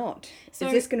 I have not. So,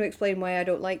 is this going to explain why I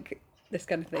don't like this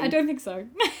kind of thing? I don't think so.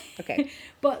 Okay.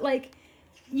 But like,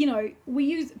 you know,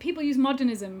 people use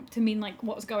modernism to mean like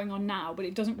what's going on now, but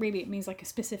it doesn't really. It means like a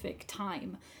specific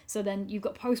time. So then you've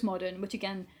got postmodern, which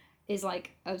again is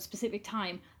like a specific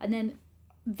time, and then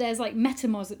there's like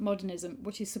metamodernism,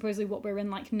 which is supposedly what we're in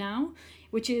like now,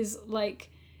 which is like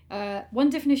one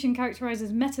definition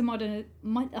characterizes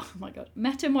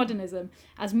metamodernism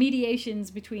as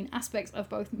mediations between aspects of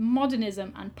both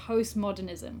modernism and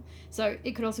postmodernism. So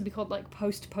it could also be called like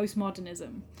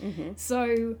postmodernism. Mm-hmm.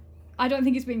 So I don't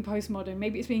think it's being postmodern.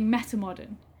 Maybe it's being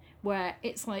metamodern, where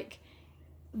it's like,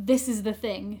 this is the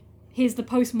thing. Here's the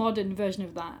postmodern version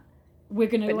of that.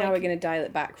 But now we're gonna dial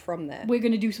it back from there. We're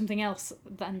gonna do something else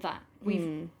than that.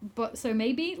 But so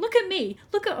maybe look at me,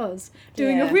 look at us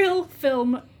doing a real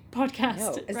film podcast.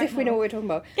 No, as if we know what we're talking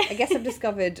about. I guess I've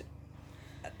discovered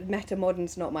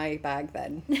metamodern's not my bag.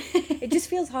 Then it just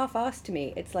feels half-assed to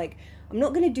me. It's like, I'm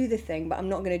not going to do the thing, but I'm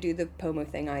not going to do the Pomo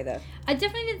thing either. I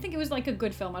definitely didn't think it was like a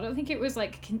good film. I don't think it was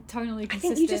like tonally consistent. I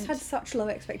think you just had such low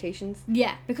expectations.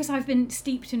 Yeah, because I've been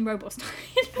steeped in Robotstein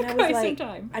for quite some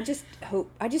time. I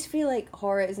just feel like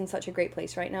horror is in such a great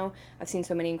place right now. I've seen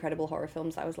so many incredible horror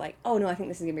films that I was like, oh no, I think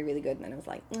this is going to be really good. And then I was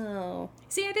like, oh.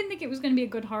 See, I didn't think it was going to be a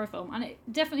good horror film. And it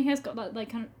definitely has got that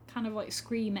like kind of like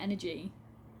Scream energy.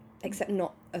 Except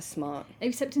not as smart.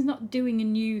 Except it's not doing a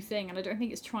new thing, and I don't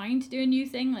think it's trying to do a new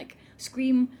thing. Like,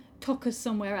 Scream took us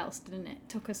somewhere else, didn't it?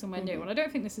 Took us somewhere new, and I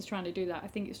don't think this is trying to do that. I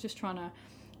think it's just trying to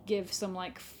give some,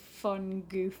 like, fun,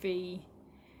 goofy,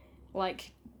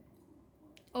 like,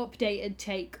 updated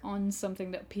take on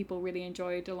something that people really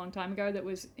enjoyed a long time ago that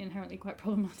was inherently quite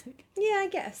problematic. Yeah, I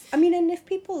guess. I mean, and if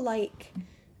people like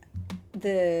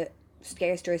the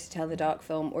Scary Stories to Tell in the Dark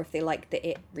film, or if they like the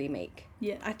It remake,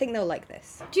 yeah, I think they'll like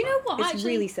this. Do you know what? It's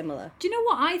really similar. Do you know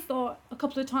what I thought a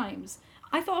couple of times?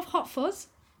 I thought of Hot Fuzz.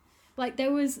 Like,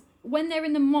 there was, when they're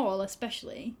in the mall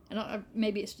especially, and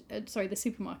maybe it's, the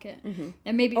supermarket,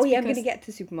 and maybe it's I'm going to get to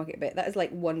the supermarket bit. That is like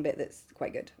one bit that's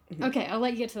quite good. Mm-hmm. Okay, I'll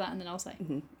let you get to that and then I'll say.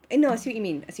 Mm-hmm. No, I see what you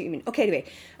mean. Okay,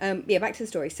 anyway, back to the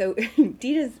story. So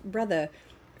Dina's brother,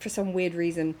 for some weird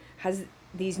reason, has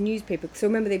these newspaper. So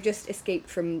remember, they've just escaped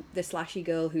from the slashy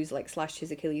girl who's like slashed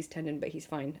his Achilles tendon, but he's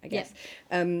fine, I guess.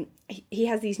 Yeah. He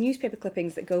has these newspaper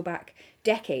clippings that go back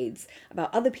decades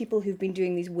about other people who've been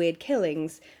doing these weird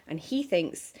killings, and he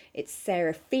thinks it's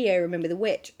Sarah Fia, remember the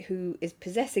witch, who is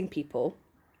possessing people.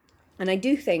 And I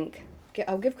do think,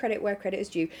 I'll give credit where credit is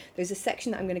due, there's a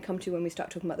section that I'm going to come to when we start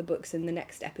talking about the books in the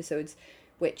next episodes,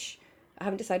 which I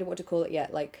haven't decided what to call it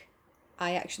yet, like,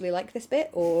 I actually like this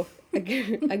bit, or a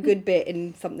good bit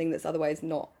in something that's otherwise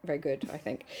not very good, I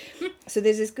think. So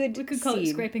there's this good We could call it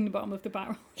scraping the bottom of the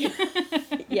barrel.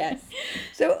 Yes.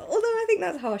 So, although I think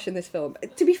that's harsh in this film,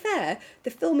 to be fair,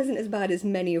 the film isn't as bad as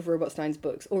many of Robot Stein's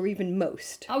books, or even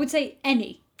most. I would say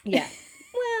any. Yeah.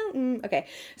 Well, okay.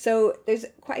 So there's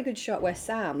quite a good shot where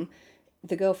Sam,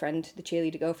 the girlfriend, the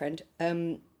cheerleader girlfriend,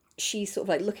 she's sort of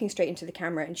like looking straight into the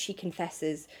camera, and she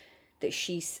confesses that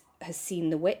has seen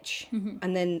the witch,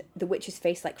 and then the witch's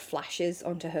face like flashes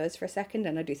onto hers for a second,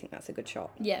 and I do think that's a good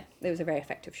shot. Yeah. It was a very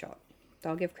effective shot.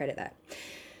 So I'll give credit there.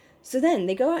 So then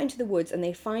they go out into the woods and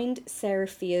they find Sarah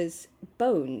Fia's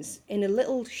bones in a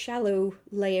little shallow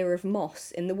layer of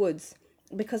moss in the woods,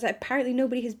 because apparently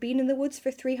nobody has been in the woods for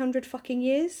 300 fucking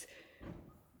years.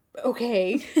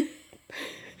 Okay.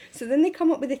 So then they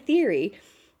come up with a theory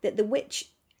that the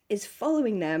witch is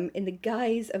following them in the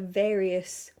guise of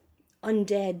various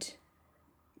undead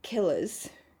killers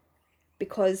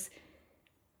because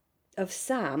of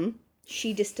Sam.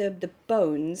 She disturbed the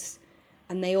bones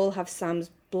and they all have Sam's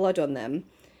blood on them,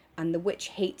 and the witch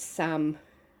hates Sam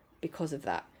because of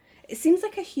that. It seems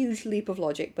like a huge leap of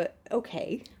logic, but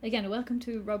okay. Again, welcome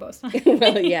to Robot Style.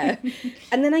 Well, yeah.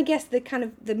 And then I guess the kind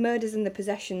of the murders and the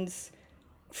possessions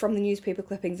from the newspaper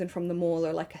clippings and from the mall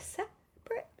are like a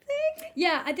separate thing.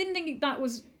 Yeah, I didn't think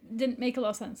didn't make a lot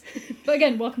of sense. But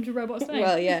again, welcome to Robot Style.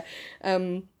 Well, yeah.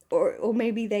 Or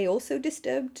maybe they also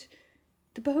disturbed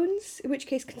the bones, in which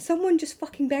case, can someone just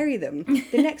fucking bury them?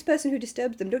 The next person who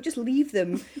disturbs them, don't just leave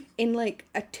them in like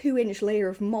a 2-inch layer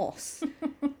of moss.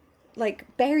 Like,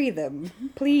 bury them,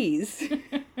 please.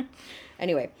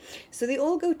 Anyway, so they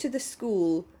all go to the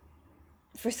school.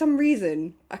 For some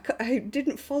reason, I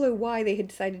didn't follow why they had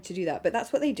decided to do that, but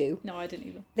that's what they do. No, I didn't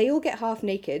either. They all get half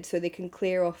naked so they can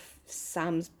clear off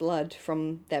Sam's blood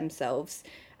from themselves.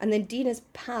 And then Dina's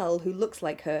pal, who looks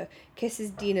like her, kisses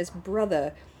Dina's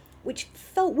brother, which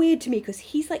felt weird to me because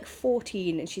he's like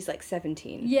 14 and she's like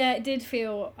 17. Yeah, it did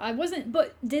feel... I wasn't...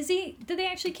 But did they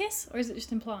actually kiss? Or is it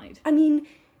just implied? I mean...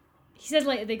 He said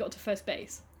later they got to first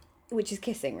base. Which is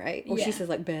kissing, right? Or yeah. she says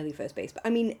like barely first base. But I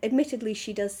mean, admittedly,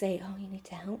 she does say, oh, you need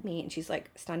to help me. And she's like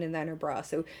standing there in her bra.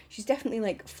 So she's definitely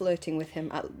like flirting with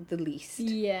him at the least.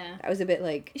 Yeah. I was a bit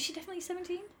like... Is she definitely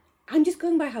 17? I'm just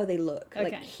going by how they look.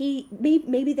 Okay. Like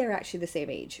maybe they're actually the same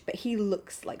age, but he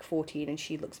looks like 14 and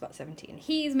she looks about 17.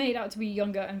 He's made out to be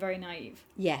younger and very naive.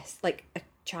 Yes, like a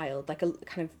child, like a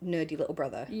kind of nerdy little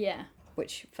brother. Yeah.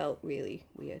 Which felt really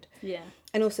weird. Yeah.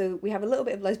 And also, we have a little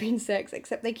bit of lesbian sex,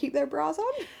 except they keep their bras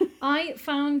on. I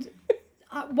found...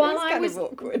 while I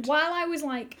was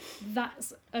like,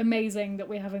 that's amazing that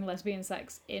we're having lesbian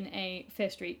sex in a Fear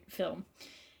Street film,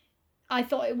 I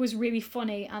thought it was really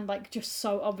funny and like just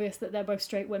so obvious that they're both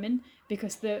straight women,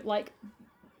 because the like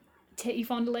titty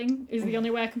fondling is the only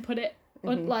way I can put it.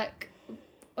 Like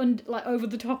over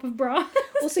the top of bra.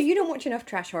 Also, you don't watch enough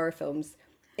trash horror films.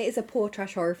 It is a poor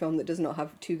trash horror film that does not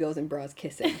have two girls in bras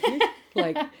kissing.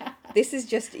 Like, this is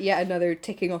just yet another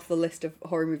ticking off the list of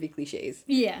horror movie cliches.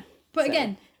 Yeah. But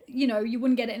again, you know, you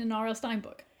wouldn't get it in an R.L. Stine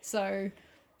book. So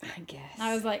I guess.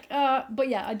 I was like, but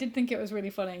yeah, I did think it was really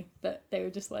funny that they were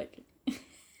just like,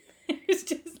 it was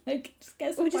just like,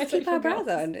 we'll just keep our bras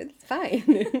on. It's fine.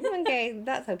 Okay,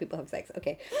 that's how people have sex.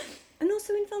 Okay. And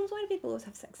also in films, why do people always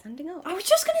have sex standing up? I was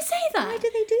just going to say that. Why do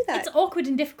they do that? It's awkward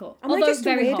and difficult. Am I just a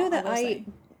weirdo that I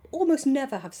almost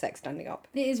never have sex standing up?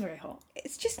 It is very hot.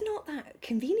 It's just not that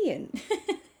convenient.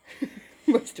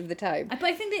 Most of the time. But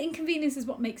I think the inconvenience is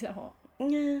what makes it hot.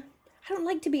 Yeah. I don't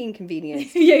like to be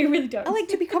inconvenienced. Yeah, you really don't. I like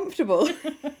to be comfortable.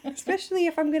 Especially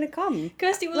if I'm going to come.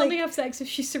 Kirsty will only have sex if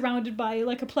she's surrounded by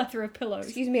like a plethora of pillows.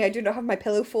 Excuse me, I do not have my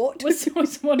pillow fort. With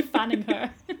someone fanning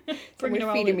her.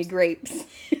 Someone feeding me grapes.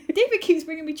 David keeps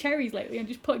bringing me cherries lately and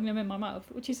just putting them in my mouth,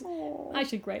 which is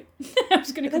actually great. I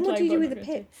was going to complain. Then what do you do with the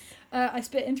pits? I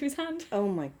spit into his hand. Oh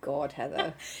my god,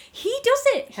 Heather. He does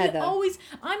it. Heather. He always...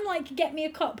 I'm like, get me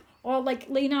a cup. Or like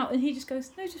lean out, and he just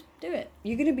goes, no, just do it.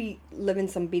 You're going to be living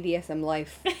some BDSM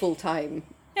life full time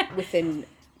within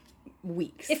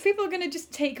weeks. If people are going to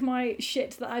just take my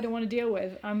shit that I don't want to deal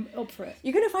with, I'm up for it.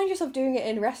 You're going to find yourself doing it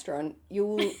in a restaurant.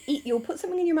 You'll put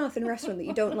something in your mouth in a restaurant that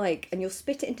you don't like, and you'll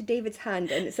spit it into David's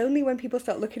hand, and it's only when people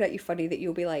start looking at you funny that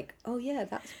you'll be like, oh yeah,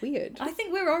 that's weird. I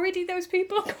think we're already those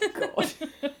people. Oh god.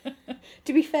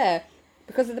 To be fair,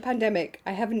 because of the pandemic,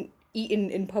 I haven't eaten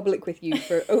in public with you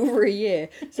for over a year,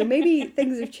 so maybe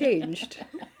things have changed.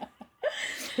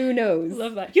 Who knows?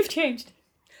 Love that. You've changed.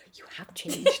 You have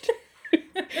changed.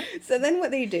 So then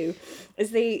what they do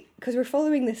is because we're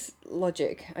following this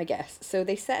logic, I guess, so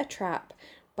they set a trap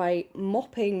by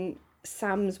mopping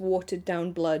Sam's watered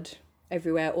down blood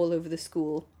everywhere all over the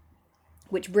school,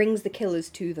 which brings the killers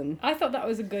to them. I thought that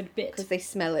was a good bit. Because they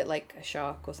smell it like a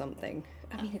shark or something.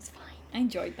 I mean, it's fine. I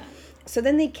enjoyed that. So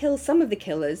then they kill some of the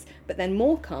killers, but then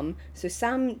more come, so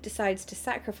Sam decides to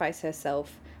sacrifice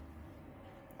herself.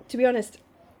 To be honest,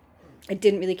 I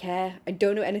didn't really care. I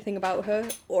don't know anything about her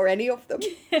or any of them.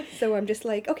 So I'm just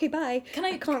like, okay, bye.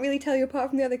 I can't really tell you apart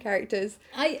from the other characters.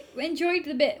 I enjoyed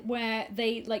the bit where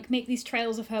they like make these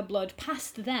trails of her blood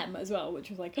past them as well, which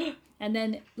was like, and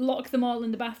then lock them all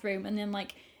in the bathroom and then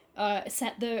like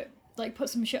put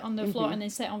some shit on the floor and then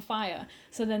set on fire.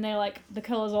 So then they like, the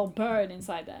colours all burn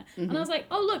inside there. And I was like,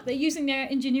 oh look, they're using their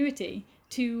ingenuity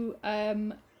to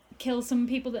kill some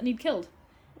people that need killed.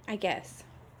 I guess.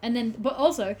 And then, but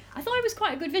also, I thought it was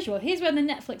quite a good visual. Here's where the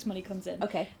Netflix money comes in.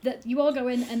 Okay. That you all go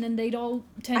in and then they'd all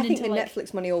turn into I think the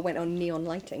Netflix money all went on neon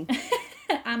lighting.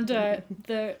 And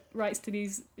the rights to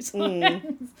these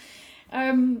songs.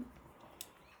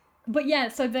 But yeah,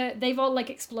 so they've all like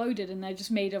exploded and they're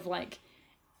just made of like,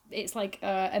 it's like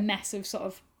a mess of sort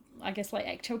of, I guess like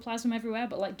ectoplasm everywhere,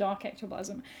 but like dark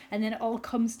ectoplasm. And then it all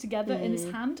comes together in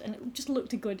his hand and it just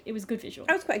looked good. It was a good visual.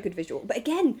 That was quite a good visual. But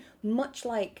again, much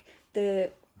like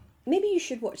maybe you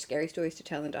should watch Scary Stories to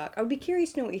Tell in the Dark. I would be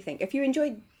curious to know what you think. If you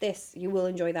enjoyed this, you will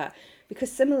enjoy that.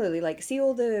 Because similarly, like, see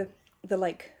all the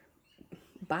like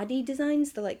baddie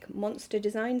designs, the like monster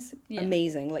designs? Yeah.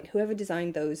 Amazing. Like whoever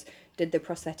designed those did the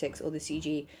prosthetics or the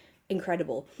CG.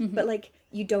 Incredible. But like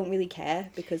you don't really care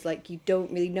because like you don't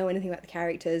really know anything about the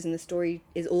characters and the story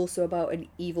is also about an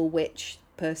evil witch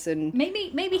person.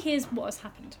 Maybe here's what has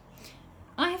happened.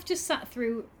 I have just sat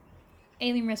through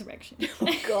Alien Resurrection.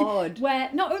 Oh god. Where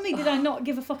not only did I not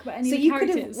give a fuck about any of the characters.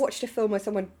 So you could have watched a film where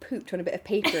someone pooped on a bit of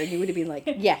paper and you would have been like,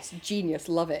 yes, genius,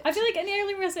 love it. I feel like in the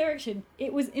Alien Resurrection,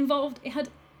 it had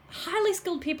highly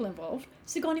skilled people involved.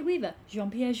 Sigourney Weaver,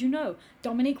 Jean-Pierre Junot,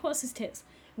 Dominique What's-His-Tits,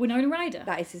 Winona Ryder.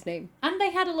 That is his name. And they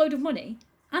had a load of money,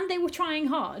 and they were trying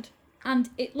hard, and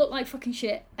it looked like fucking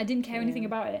shit. I didn't care anything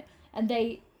about it. And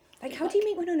they... Like, how do you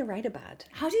make Winona Ryder bad?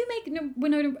 How do you make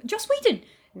Winona... Joss Whedon!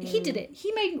 He did it.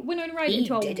 He made Winona Ryder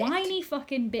into a whiny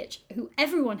fucking bitch who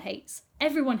everyone hates.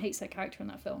 Everyone hates that character in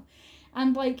that film.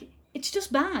 And, like, it's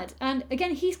just bad. And,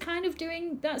 again, he's kind of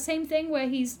doing that same thing where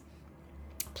he's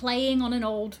playing on an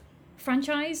old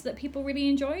franchise that people really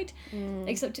enjoyed.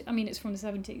 Except, I mean, it's from the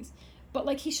 70s. But,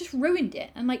 like, he's just ruined it.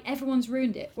 And, like, everyone's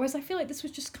ruined it. Whereas I feel like this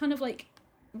was just kind of, like,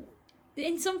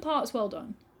 in some parts, well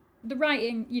done. The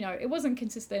writing, you know, it wasn't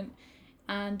consistent.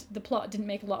 And the plot didn't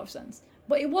make a lot of sense.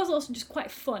 But it was also just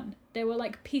quite fun. There were,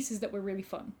 like, pieces that were really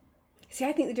fun. See,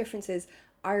 I think the difference is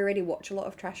I already watch a lot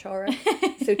of trash horror.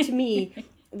 So to me,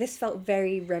 this felt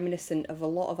very reminiscent of a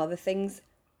lot of other things,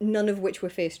 none of which were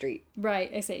Fear Street.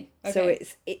 Right, I see. Okay.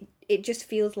 So it just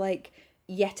feels like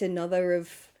yet another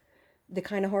of the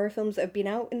kind of horror films that have been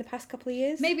out in the past couple of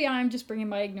years. Maybe I'm just bringing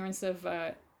my ignorance of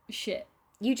shit.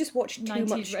 You just watch too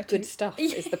much retro. good stuff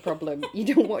is the problem. You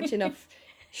don't watch enough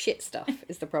shit stuff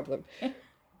is the problem.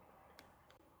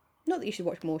 Not that you should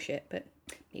watch more shit, but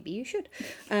maybe you should.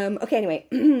 Okay, anyway.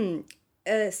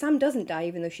 Sam doesn't die,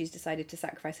 even though she's decided to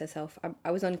sacrifice herself.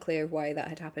 I was unclear why that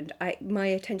had happened. My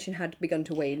attention had begun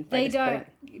to wane by this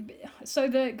point. So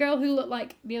the girl who looked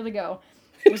like the other girl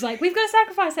was like, we've got to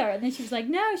sacrifice her. And then she was like,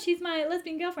 no, she's my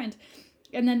lesbian girlfriend.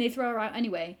 And then they throw her out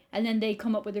anyway. And then they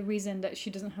come up with a reason that she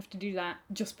doesn't have to do that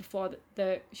just before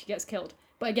she gets killed.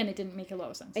 But again, it didn't make a lot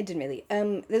of sense. It didn't really.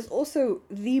 There's also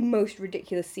the most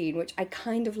ridiculous scene, which I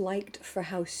kind of liked for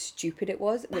how stupid it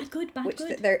was. Bad, good.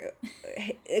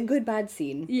 A good, bad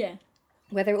scene. Yeah.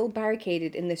 Where they're all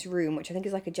barricaded in this room, which I think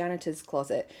is like a janitor's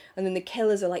closet. And then the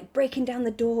killers are like breaking down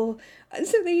the door. And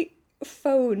so they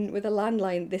phone with a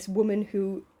landline this woman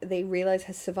who they realise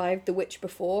has survived the witch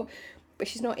before. But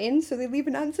she's not in, so they leave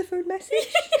an answer phone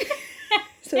message.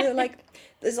 So they're like...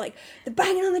 There's like, they're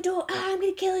banging on the door. I'm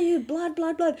going to kill you. Blood,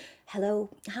 blood, blood.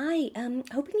 Hello. Hi.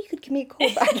 Hoping you could give me a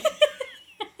call back.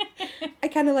 I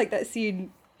kind of like that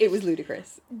scene. It was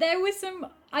ludicrous. There was some,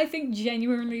 I think,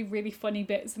 genuinely really funny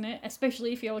bits in it.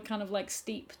 Especially if you're kind of like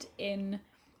steeped in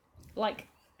like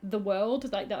the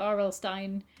world. Like the R.L.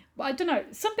 Stine. But I don't know.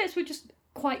 Some bits were just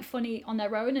quite funny on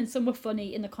their own. And some were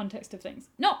funny in the context of things.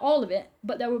 Not all of it.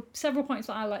 But there were several points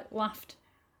that I like laughed.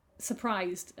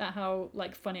 Surprised at how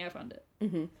like funny I found it.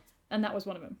 Mm-hmm. And that was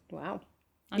one of them. Wow.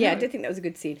 I did think that was a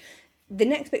good scene. The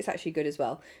next bit's actually good as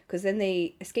well, because then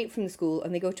they escape from the school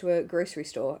and they go to a grocery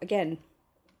store. Again,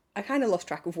 I kind of lost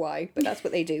track of why, but that's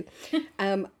what they do.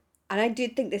 And I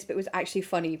did think this bit was actually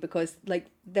funny because like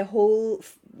the whole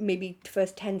maybe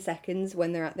first 10 seconds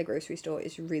when they're at the grocery store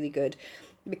is really good.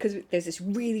 Because there's this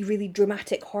really, really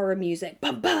dramatic horror music,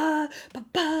 ba-ba,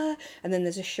 ba-ba, and then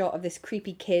there's a shot of this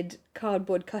creepy kid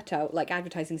cardboard cutout, like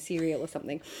advertising cereal or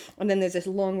something, and then there's this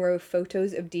long row of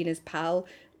photos of Dina's pal,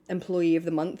 employee of the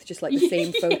month, just like the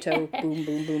same photo, boom,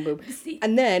 boom, boom, boom,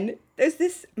 and then there's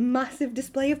this massive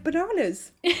display of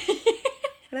bananas,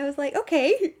 and I was like,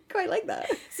 okay, quite like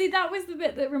that. See, that was the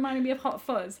bit that reminded me of Hot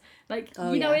Fuzz, like,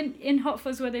 know, in Hot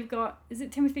Fuzz where they've got, is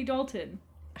it Timothy Dalton?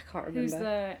 I can't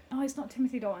remember. Who's oh, it's not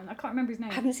Timothy Dalton. I can't remember his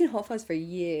name. I haven't seen Hot Fuzz for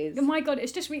years. Oh my god,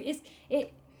 it's just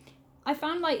I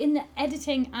found like in the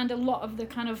editing and a lot of the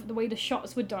kind of the way the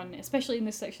shots were done, especially in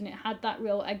this section, it had that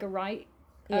real Edgar Wright,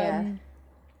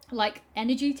 like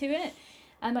energy to it.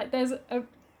 And like there's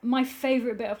my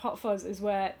favourite bit of Hot Fuzz is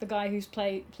where the guy who's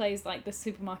plays like the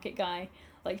supermarket guy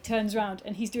like turns around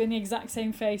and he's doing the exact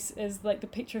same face as like the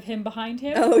picture of him behind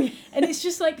him. Oh, yeah. And it's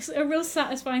just like a real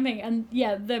satisfying thing. And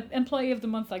yeah, the employee of the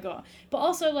month I got. But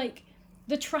also like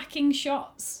the tracking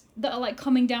shots that are like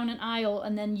coming down an aisle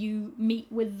and then you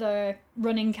meet with the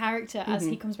running character as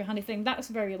he comes behind a thing. That's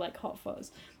very like Hot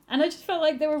Fuzz. And I just felt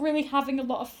like they were really having a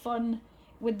lot of fun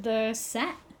with the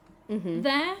set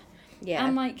there. Yeah.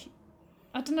 And like,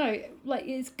 I don't know, like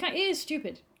it is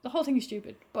stupid. The whole thing is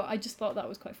stupid. But I just thought that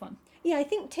was quite fun. Yeah, I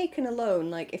think taken alone,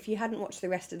 like, if you hadn't watched the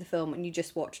rest of the film and you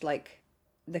just watched, like,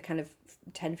 the kind of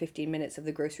 10-15 minutes of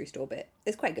the grocery store bit,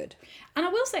 it's quite good. And I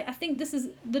will say, I think this is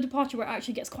the departure where it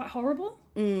actually gets quite horrible.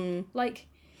 Like,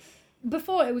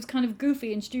 before it was kind of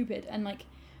goofy and stupid, and, like,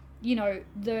 you know,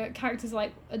 the characters,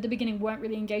 like, at the beginning weren't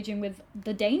really engaging with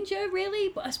the danger,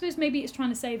 really, but I suppose maybe it's trying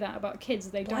to say that about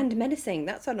kids. They don't... Bland menacing,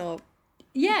 that's on our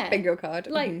Yeah. bingo card.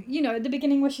 Like, you know, at the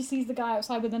beginning where she sees the guy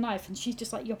outside with a knife and she's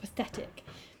just like, you're pathetic.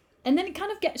 And then it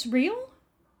kind of gets real.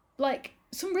 Like,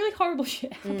 some really horrible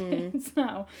shit happens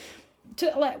now.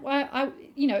 To, like, I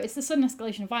you know, it's the sudden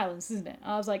escalation of violence, isn't it?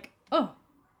 I was like, oh,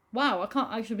 wow, I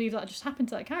can't actually believe that just happened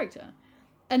to that character.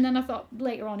 And then I thought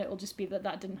later on it'll just be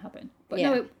that didn't happen. But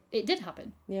no, it did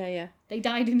happen. Yeah. They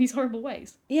died in these horrible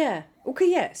ways. Yeah.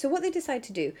 Okay, yeah. So what they decide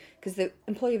to do, because the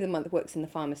employee of the month works in the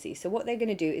pharmacy, so what they're going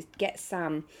to do is get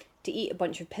Sam to eat a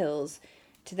bunch of pills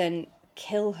to then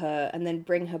kill her and then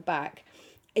bring her back.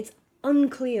 It's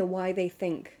unclear why they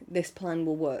think this plan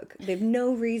will work. They've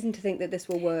no reason to think that this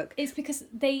will work. It's because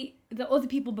the other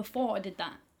people before did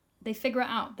that. They figure it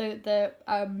out.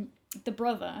 The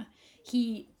brother,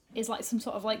 he is like some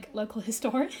sort of like local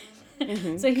historian.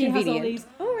 Mm-hmm. So he has all these.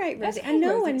 All right, Rosie. I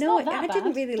know. I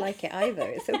didn't really like it either.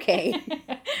 It's okay.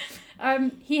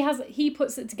 He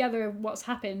puts it together what's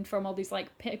happened from all these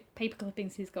like paper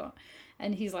clippings he's got,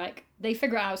 and he's like they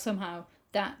figure out somehow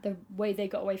that the way they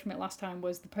got away from it last time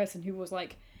was the person who was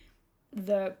like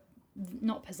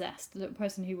not possessed, the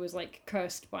person who was like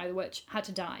cursed by the witch had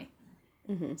to die.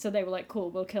 Mm-hmm. So they were like, cool,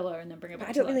 we'll kill her and then bring her back.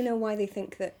 I don't really know why they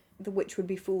think that the witch would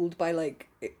be fooled by like,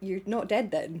 you're not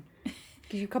dead then,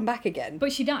 because you come back again.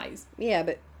 But she dies. Yeah,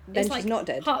 but then she's like not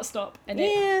dead. Heart stop. And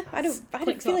I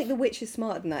don't feel like the witch is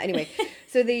smarter than that. Anyway,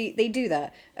 so they do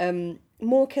that.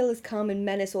 More killers come and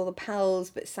menace all the pals,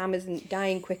 but Sam isn't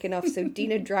dying quick enough, so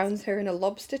Dina drowns her in a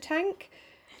lobster tank.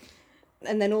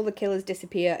 And then all the killers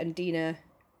disappear and Dina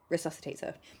resuscitates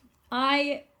her.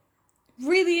 I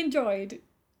really enjoyed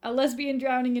a lesbian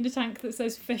drowning in a tank that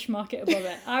says fish market above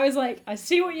it. I was like, I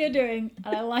see what you're doing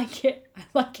and I like it. I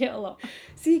like it a lot.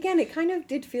 See, again, it kind of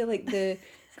did feel like the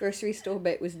grocery store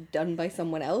bit was done by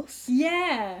someone else.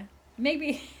 Yeah.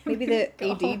 Maybe the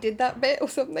AD did that bit or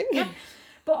something.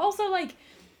 But also, like,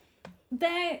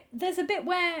 there's a bit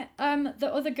where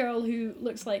the other girl who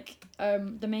looks like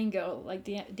the main girl, like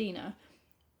Dina,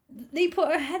 they put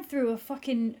her head through a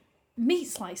fucking meat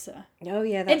slicer. Oh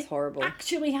yeah, that's horrible.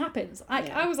 Actually happens.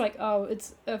 I was like, oh,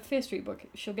 it's a Fear Street book.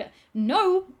 She'll get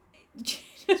no. She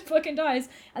just fucking dies,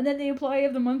 and then the employee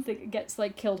of the month gets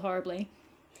like killed horribly.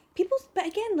 But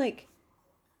again, like,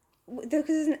 because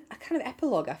there's a kind of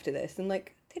epilogue after this, and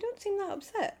like they don't seem that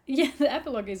upset. Yeah, the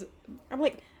epilogue is. I'm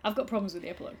like, I've got problems with the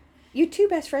epilogue. Your two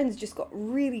best friends just got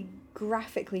really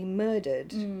graphically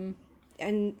murdered, and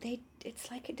it's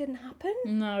like it didn't happen.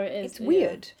 No, it is. It's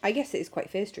weird. Yeah. I guess it is quite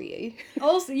Fear Street-y.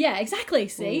 Also, yeah, exactly.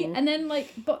 See, and then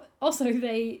like, but also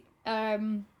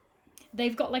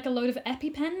they've got like a load of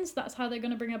EpiPens. That's how they're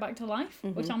going to bring her back to life.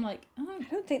 Mm-hmm. Which I'm like, oh, I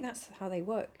don't think that's how they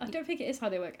work. I don't think it is how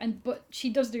they work. But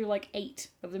she does do like 8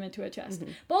 of them into her chest.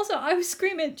 Mm-hmm. But also, I was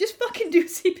screaming, just fucking do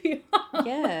CPR.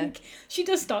 Yeah. Like, she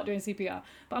does start doing CPR,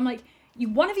 but I'm like,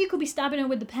 one of you could be stabbing her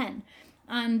with the pen.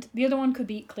 And the other one could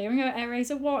be clearing her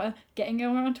airways of water, getting her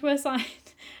onto her side.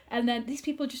 And then these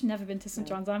people have just never been to St.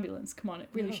 John's Ambulance. Come on, it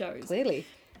really shows. Clearly.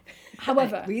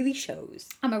 However, it really shows.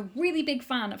 I'm a really big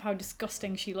fan of how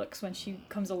disgusting she looks when she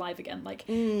comes alive again. Like,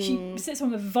 she sits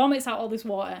on and vomits out all this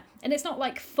water. And it's not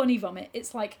like funny vomit.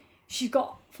 It's like she's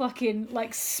got fucking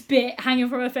like spit hanging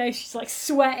from her face. She's like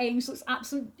sweating.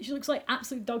 She looks like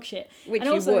absolute dog shit. Which and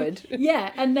also, you would.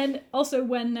 Yeah, and then also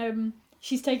when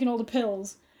she's taking all the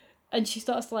pills and she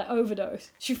starts to like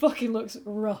overdose, she fucking looks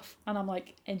rough. And I'm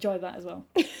like, enjoy that as well.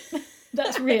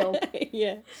 That's real.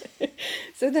 Yeah.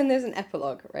 So then there's an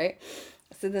epilogue, right?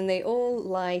 So then they all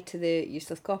lie to the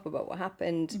useless cop about what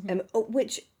happened.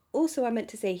 Which also I meant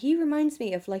to say, he reminds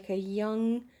me of like a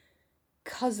young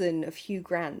cousin of Hugh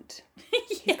Grant. Yeah.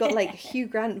 He's got like Hugh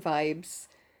Grant vibes,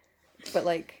 but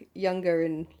like younger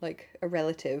and like a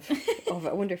relative of it.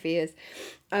 I wonder if he is.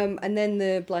 And then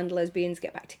the bland lesbians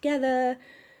get back together,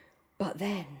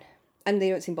 and they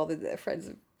don't seem bothered that their friends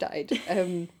have died.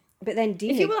 But then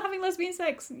Dina... If you were having lesbian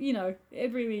sex, you know,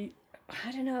 it really...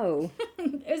 I don't know.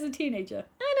 As a teenager.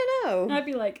 I don't know. I'd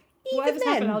be like, whatever's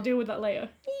happened, I'll deal with that later.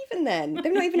 Even then.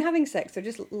 They're not even having sex. They're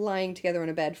just lying together on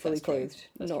a bed, fully clothed.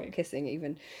 That's not true. Kissing,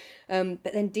 even.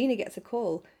 But then Dina gets a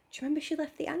call. Do you remember she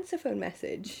left the answer phone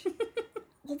message?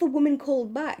 Well, the woman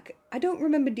called back. I don't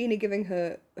remember Dina giving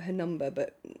her number,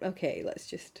 but okay, let's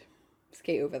just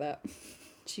skate over that.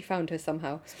 She found her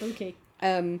somehow. Spooky.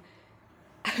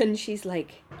 And she's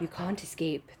like, you can't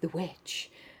escape the witch.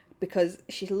 Because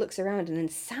she looks around and then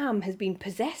Sam has been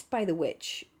possessed by the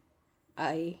witch.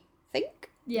 I think.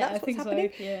 Yeah, that's I think what's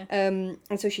happening. So. Yeah.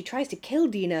 And so she tries to kill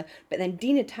Dina, but then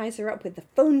Dina ties her up with the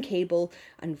phone cable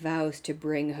and vows to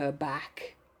bring her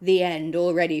back. The end,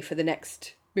 all ready for the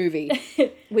next movie.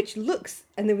 Which looks,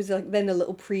 and there was like then a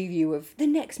little preview of the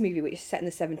next movie, which is set in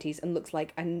the 70s and looks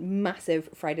like a massive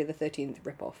Friday the 13th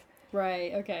ripoff.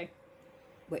 Right, okay.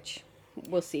 Which...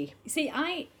 we'll see. See,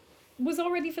 I was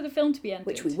all ready for the film to be ended.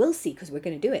 Which we will see, because we're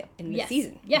going to do it in the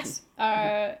season. Yes.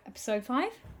 Episode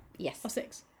 5? Yes. Or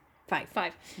 6? 5.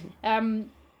 5.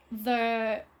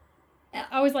 The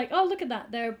I was like, oh, look at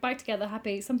that. They're back together,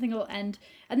 happy. Something will end.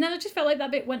 And then I just felt like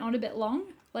that bit went on a bit long.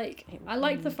 Like, I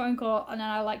liked the phone call, and then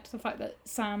I liked the fact that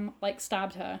Sam, like,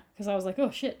 stabbed her. Because I was like, oh,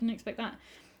 shit, didn't expect that.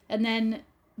 And then,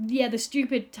 yeah, the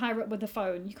stupid tie her up with the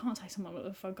phone. You can't tie someone up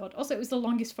with a phone cord. Also, it was the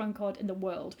longest phone cord in the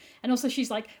world. And also, she's,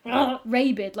 like,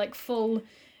 rabid, like, full,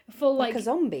 like... a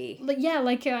zombie. Like, yeah,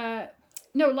 like,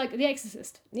 no, like, The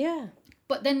Exorcist. Yeah.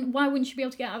 But then, why wouldn't she be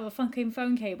able to get out of a fucking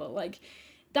phone cable? Like,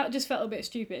 that just felt a bit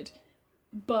stupid.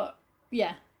 But,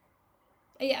 yeah.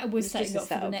 Yeah, it was setting up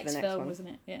for the next film, one. Wasn't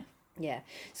it? Yeah. Yeah.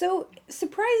 So,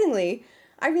 surprisingly,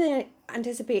 I really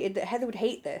anticipated that Heather would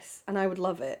hate this, and I would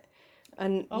love it.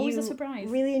 And always a surprise.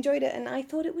 Really enjoyed it, and I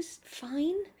thought it was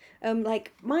fine.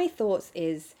 Like, my thoughts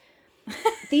is...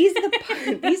 These are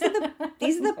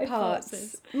the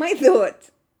parts... My thought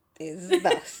is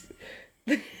thus...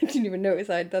 I didn't even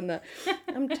notice I'd done that.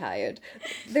 I'm tired.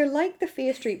 They're like the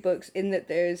Fear Street books in that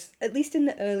there's, at least in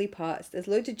the early parts, there's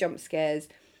loads of jump scares,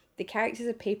 the characters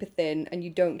are paper thin and you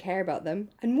don't care about them,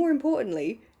 and more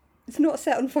importantly, it's not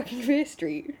set on fucking Fear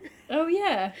Street. Oh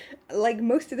yeah. Like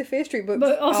most of the Fear Street books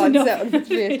but also aren't not set on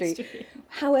Fear Street.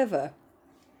 However,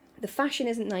 the fashion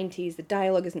isn't 90s, the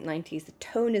dialogue isn't 90s, the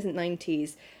tone isn't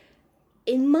 90s.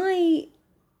 In my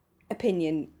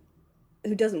opinion,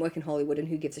 who doesn't work in Hollywood and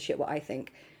who gives a shit what I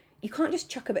think, you can't just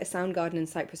chuck a bit of Soundgarden and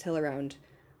Cypress Hill around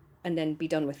and then be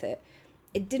done with it.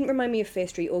 It didn't remind me of Fear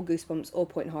Street or Goosebumps or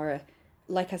Point Horror.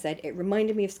 Like I said, it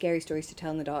reminded me of Scary Stories to Tell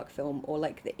in the Dark film or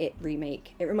like the It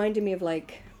remake. It reminded me of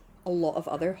like a lot of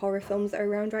other horror films that are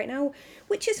around right now,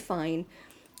 which is fine.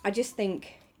 I just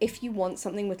think if you want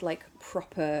something with like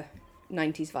proper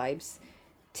 90s vibes,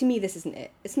 to me this isn't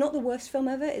it. It's not the worst film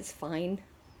ever, it's fine,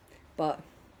 but...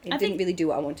 It didn't really do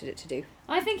what I wanted it to do.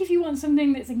 I think if you want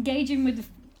something that's engaging with the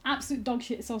absolute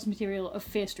dogshit source material of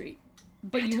Fear Street,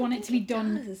 but you want it to be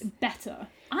done better.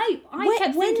 I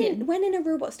kept thinking... When in a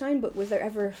Robot Stein book was there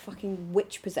ever a fucking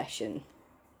witch possession?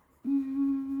 I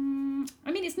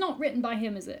mean, it's not written by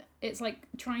him, is it? It's like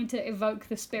trying to evoke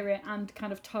the spirit and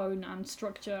kind of tone and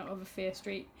structure of a Fear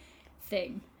Street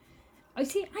thing. I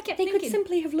kept thinking... They could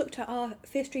simply have looked at our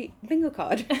Fear Street bingo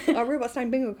card. Our Robot Stein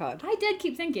bingo card. I did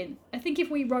keep thinking, I think if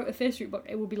we wrote a Fear Street book,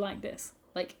 it would be like this.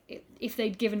 Like, if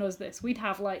they'd given us this, we'd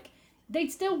have, like...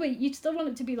 You'd still want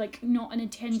it to be, like, not an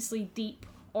intensely deep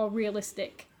or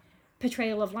realistic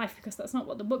portrayal of life, because that's not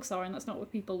what the books are, and that's not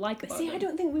what people like about them. I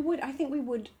don't think we would. I think we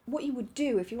would... What you would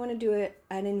do, if you want to do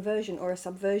an inversion or a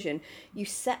subversion, you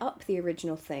set up the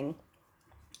original thing,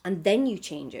 and then you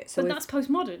change it. But that's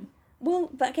postmodern.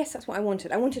 Well, I guess that's what I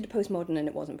wanted. I wanted a postmodern and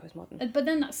it wasn't postmodern. But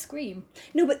then that's Scream.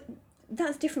 No, but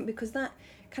that's different because that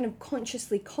kind of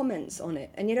consciously comments on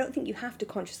it. And you don't think you have to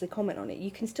consciously comment on it.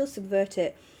 You can still subvert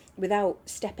it without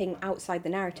stepping outside the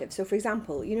narrative. So, for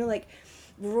example, you know, like,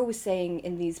 we're always saying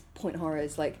in these point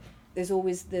horrors, like, there's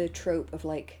always the trope of,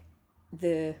 like,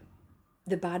 the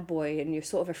bad boy and you're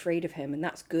sort of afraid of him and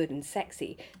that's good and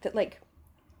sexy. That, like,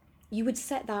 you would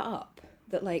set that up.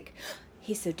 That, like...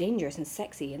 he's so dangerous and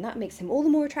sexy and that makes him all the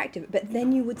more attractive, but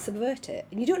then you would subvert it.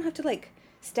 And you don't have to, like,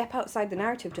 step outside the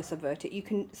narrative to subvert it. You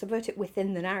can subvert it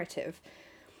within the narrative.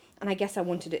 And I guess I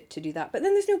wanted it to do that. But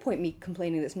then there's no point me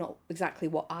complaining that's not exactly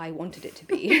what I wanted it to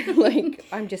be. Like,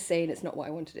 I'm just saying it's not what I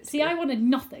wanted it to be. See, I wanted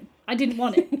nothing. I didn't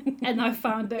want it. And I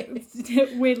found that,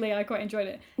 weirdly, I quite enjoyed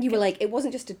it. You were like, it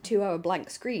wasn't just a 2-hour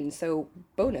blank screen, so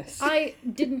bonus. I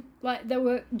didn't, like, there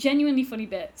were genuinely funny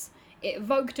bits. It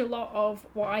evoked a lot of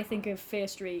what I think of Fear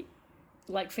Street,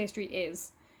 like Fear Street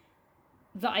is,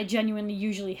 that I genuinely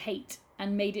usually hate,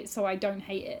 and made it so I don't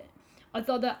hate it. I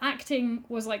thought the acting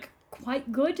was, like,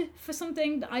 quite good for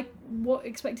something that I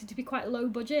expected to be quite low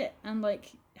budget and,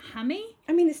 like, hammy.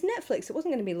 I mean, it's Netflix, it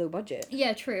wasn't going to be low budget.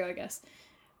 Yeah, true, I guess.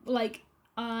 Like,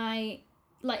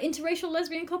 interracial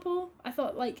lesbian couple, I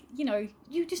thought, like, you know,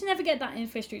 you just never get that in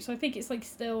Fear Street, so I think it's, like,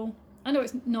 still... I know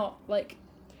it's not, like...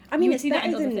 I mean, it's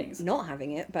better than not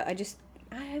having it, but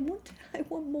I want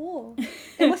more.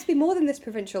 There must be more than this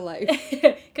provincial life.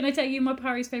 Can I tell you my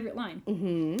Pari's favourite line?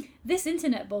 Mm-hmm. This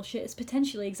internet bullshit is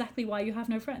potentially exactly why you have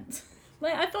no friends.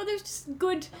 Like, I thought there was just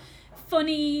good,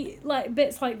 funny, like,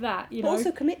 bits like that, you know?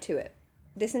 Also commit to it.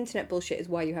 This internet bullshit is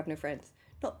why you have no friends.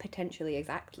 Not potentially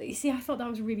exactly. You see, I thought that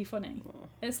was really funny. Oh.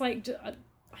 It's like, I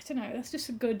don't know, that's just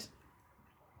a good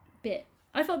bit.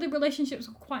 I thought the relationships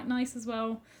were quite nice as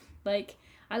well. Like...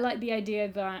 I like the idea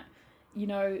that, you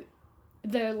know,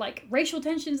 the, like, racial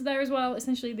tensions there as well.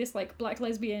 Essentially, this, like, black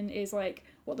lesbian is, like,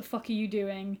 what the fuck are you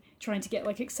doing? Trying to get,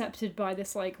 like, accepted by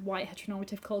this, like, white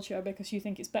heteronormative culture because you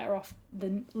think it's better off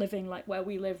than living, like, where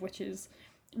we live, which is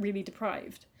really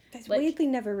deprived. That's like, weirdly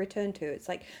never returned to. It's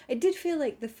like, it did feel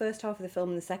like the first half of the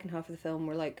film and the second half of the film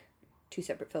were, like, two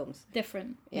separate films.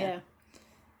 Different, yeah.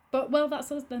 But, well,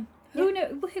 that's us then. Who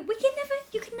knows?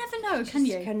 You can never know, can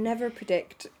you? You can never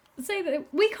predict. Say that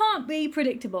we can't be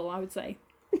predictable, I would say.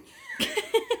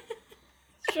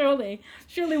 Surely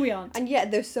we aren't. And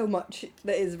yet there's so much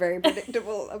that is very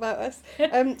predictable about us.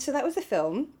 So that was the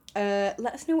film.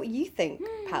 Let us know what you think,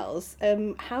 pals.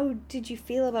 How did you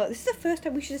feel about this? Is the first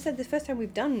time, we should have said, the first time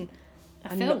we've done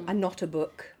a film and not a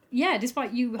book. Yeah,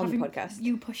 despite you on having the podcast.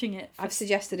 You pushing it. I've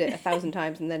suggested it 1,000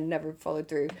 times and then never followed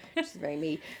through, which is very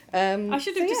me. I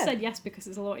should have just said yes because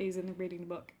it's a lot easier than reading the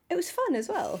book. It was fun as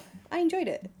well. I enjoyed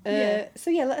it.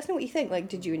 So let us know what you think. Like,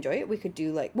 did you enjoy it? We could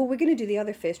do we're going to do the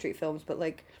other Fear Street films, but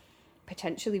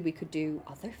potentially we could do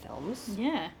other films.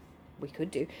 Yeah. We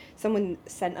could do. Someone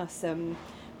sent us,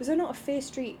 was there not a Fear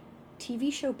Street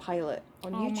TV show pilot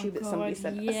on YouTube that somebody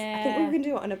sent us? I think we were going to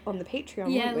do it on the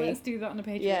Patreon, yeah, weren't we? Let's do that on the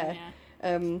Patreon,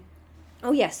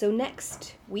 So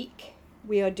next week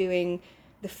we are doing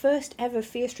the first ever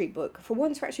Fear Street book. For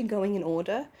once, we're actually going in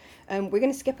order. We're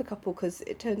going to skip a couple because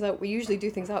it turns out we usually do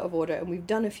things out of order, and we've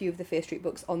done a few of the Fear Street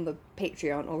books on the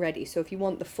Patreon already. So if you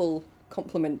want the full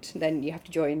complement, then you have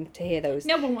to join to hear those.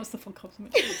 No one wants the full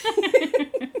complement.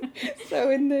 So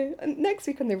in the next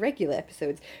week on the regular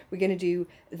episodes, we're going to do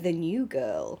The New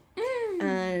Girl.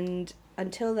 And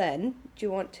until then, do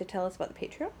you want to tell us about the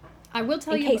Patreon? I will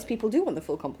tell you. In case people do want the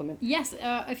full complement. Yes,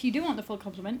 if you do want the full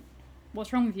complement,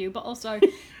 what's wrong with you? But also,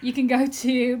 you can go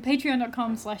to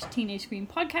patreon.com/Teenage Scream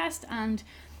Podcast, and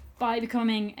by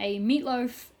becoming a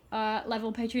Meatloaf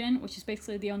level Patreon, which is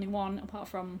basically the only one apart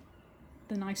from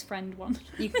the nice friend one,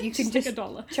 you can just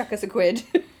 $1. Chuck us a quid.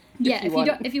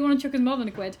 If you want to chuck us more than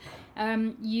a quid,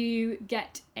 you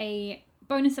get a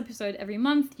bonus episode every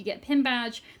month. You get a pin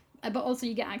badge, but also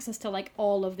you get access to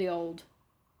all of the old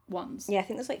ones. Yeah, I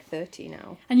think there's 30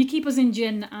 now. And you keep us in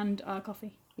gin and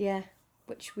coffee. Yeah,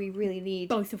 which we really need.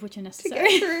 Both of which are necessary to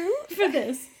get through for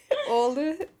this. all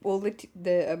the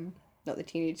not the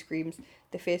Teenage Screams,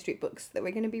 the Fear Street books that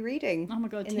we're going to be reading. Oh my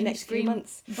god, in the next few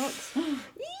months. Books.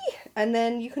 And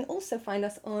then you can also find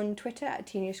us on Twitter at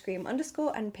Teenage Scream _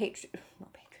 and Patreon.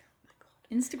 Not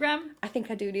Patreon. Instagram. I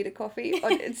think I do need a coffee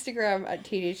on Instagram at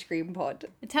Teenage Scream Pod.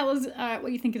 Tell us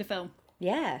what you think of the film.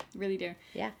 Yeah, really do.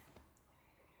 Yeah.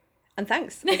 And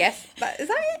thanks, I guess. Is that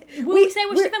it? Will we say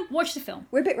watch the film? Watch the film.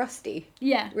 We're a bit rusty.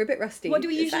 Yeah. We're a bit rusty. What do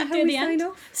we usually do at the end?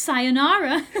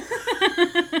 Sayonara.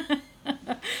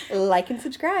 Like and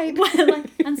subscribe.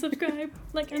 Like and subscribe.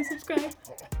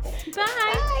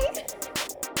 Bye.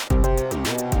 Bye.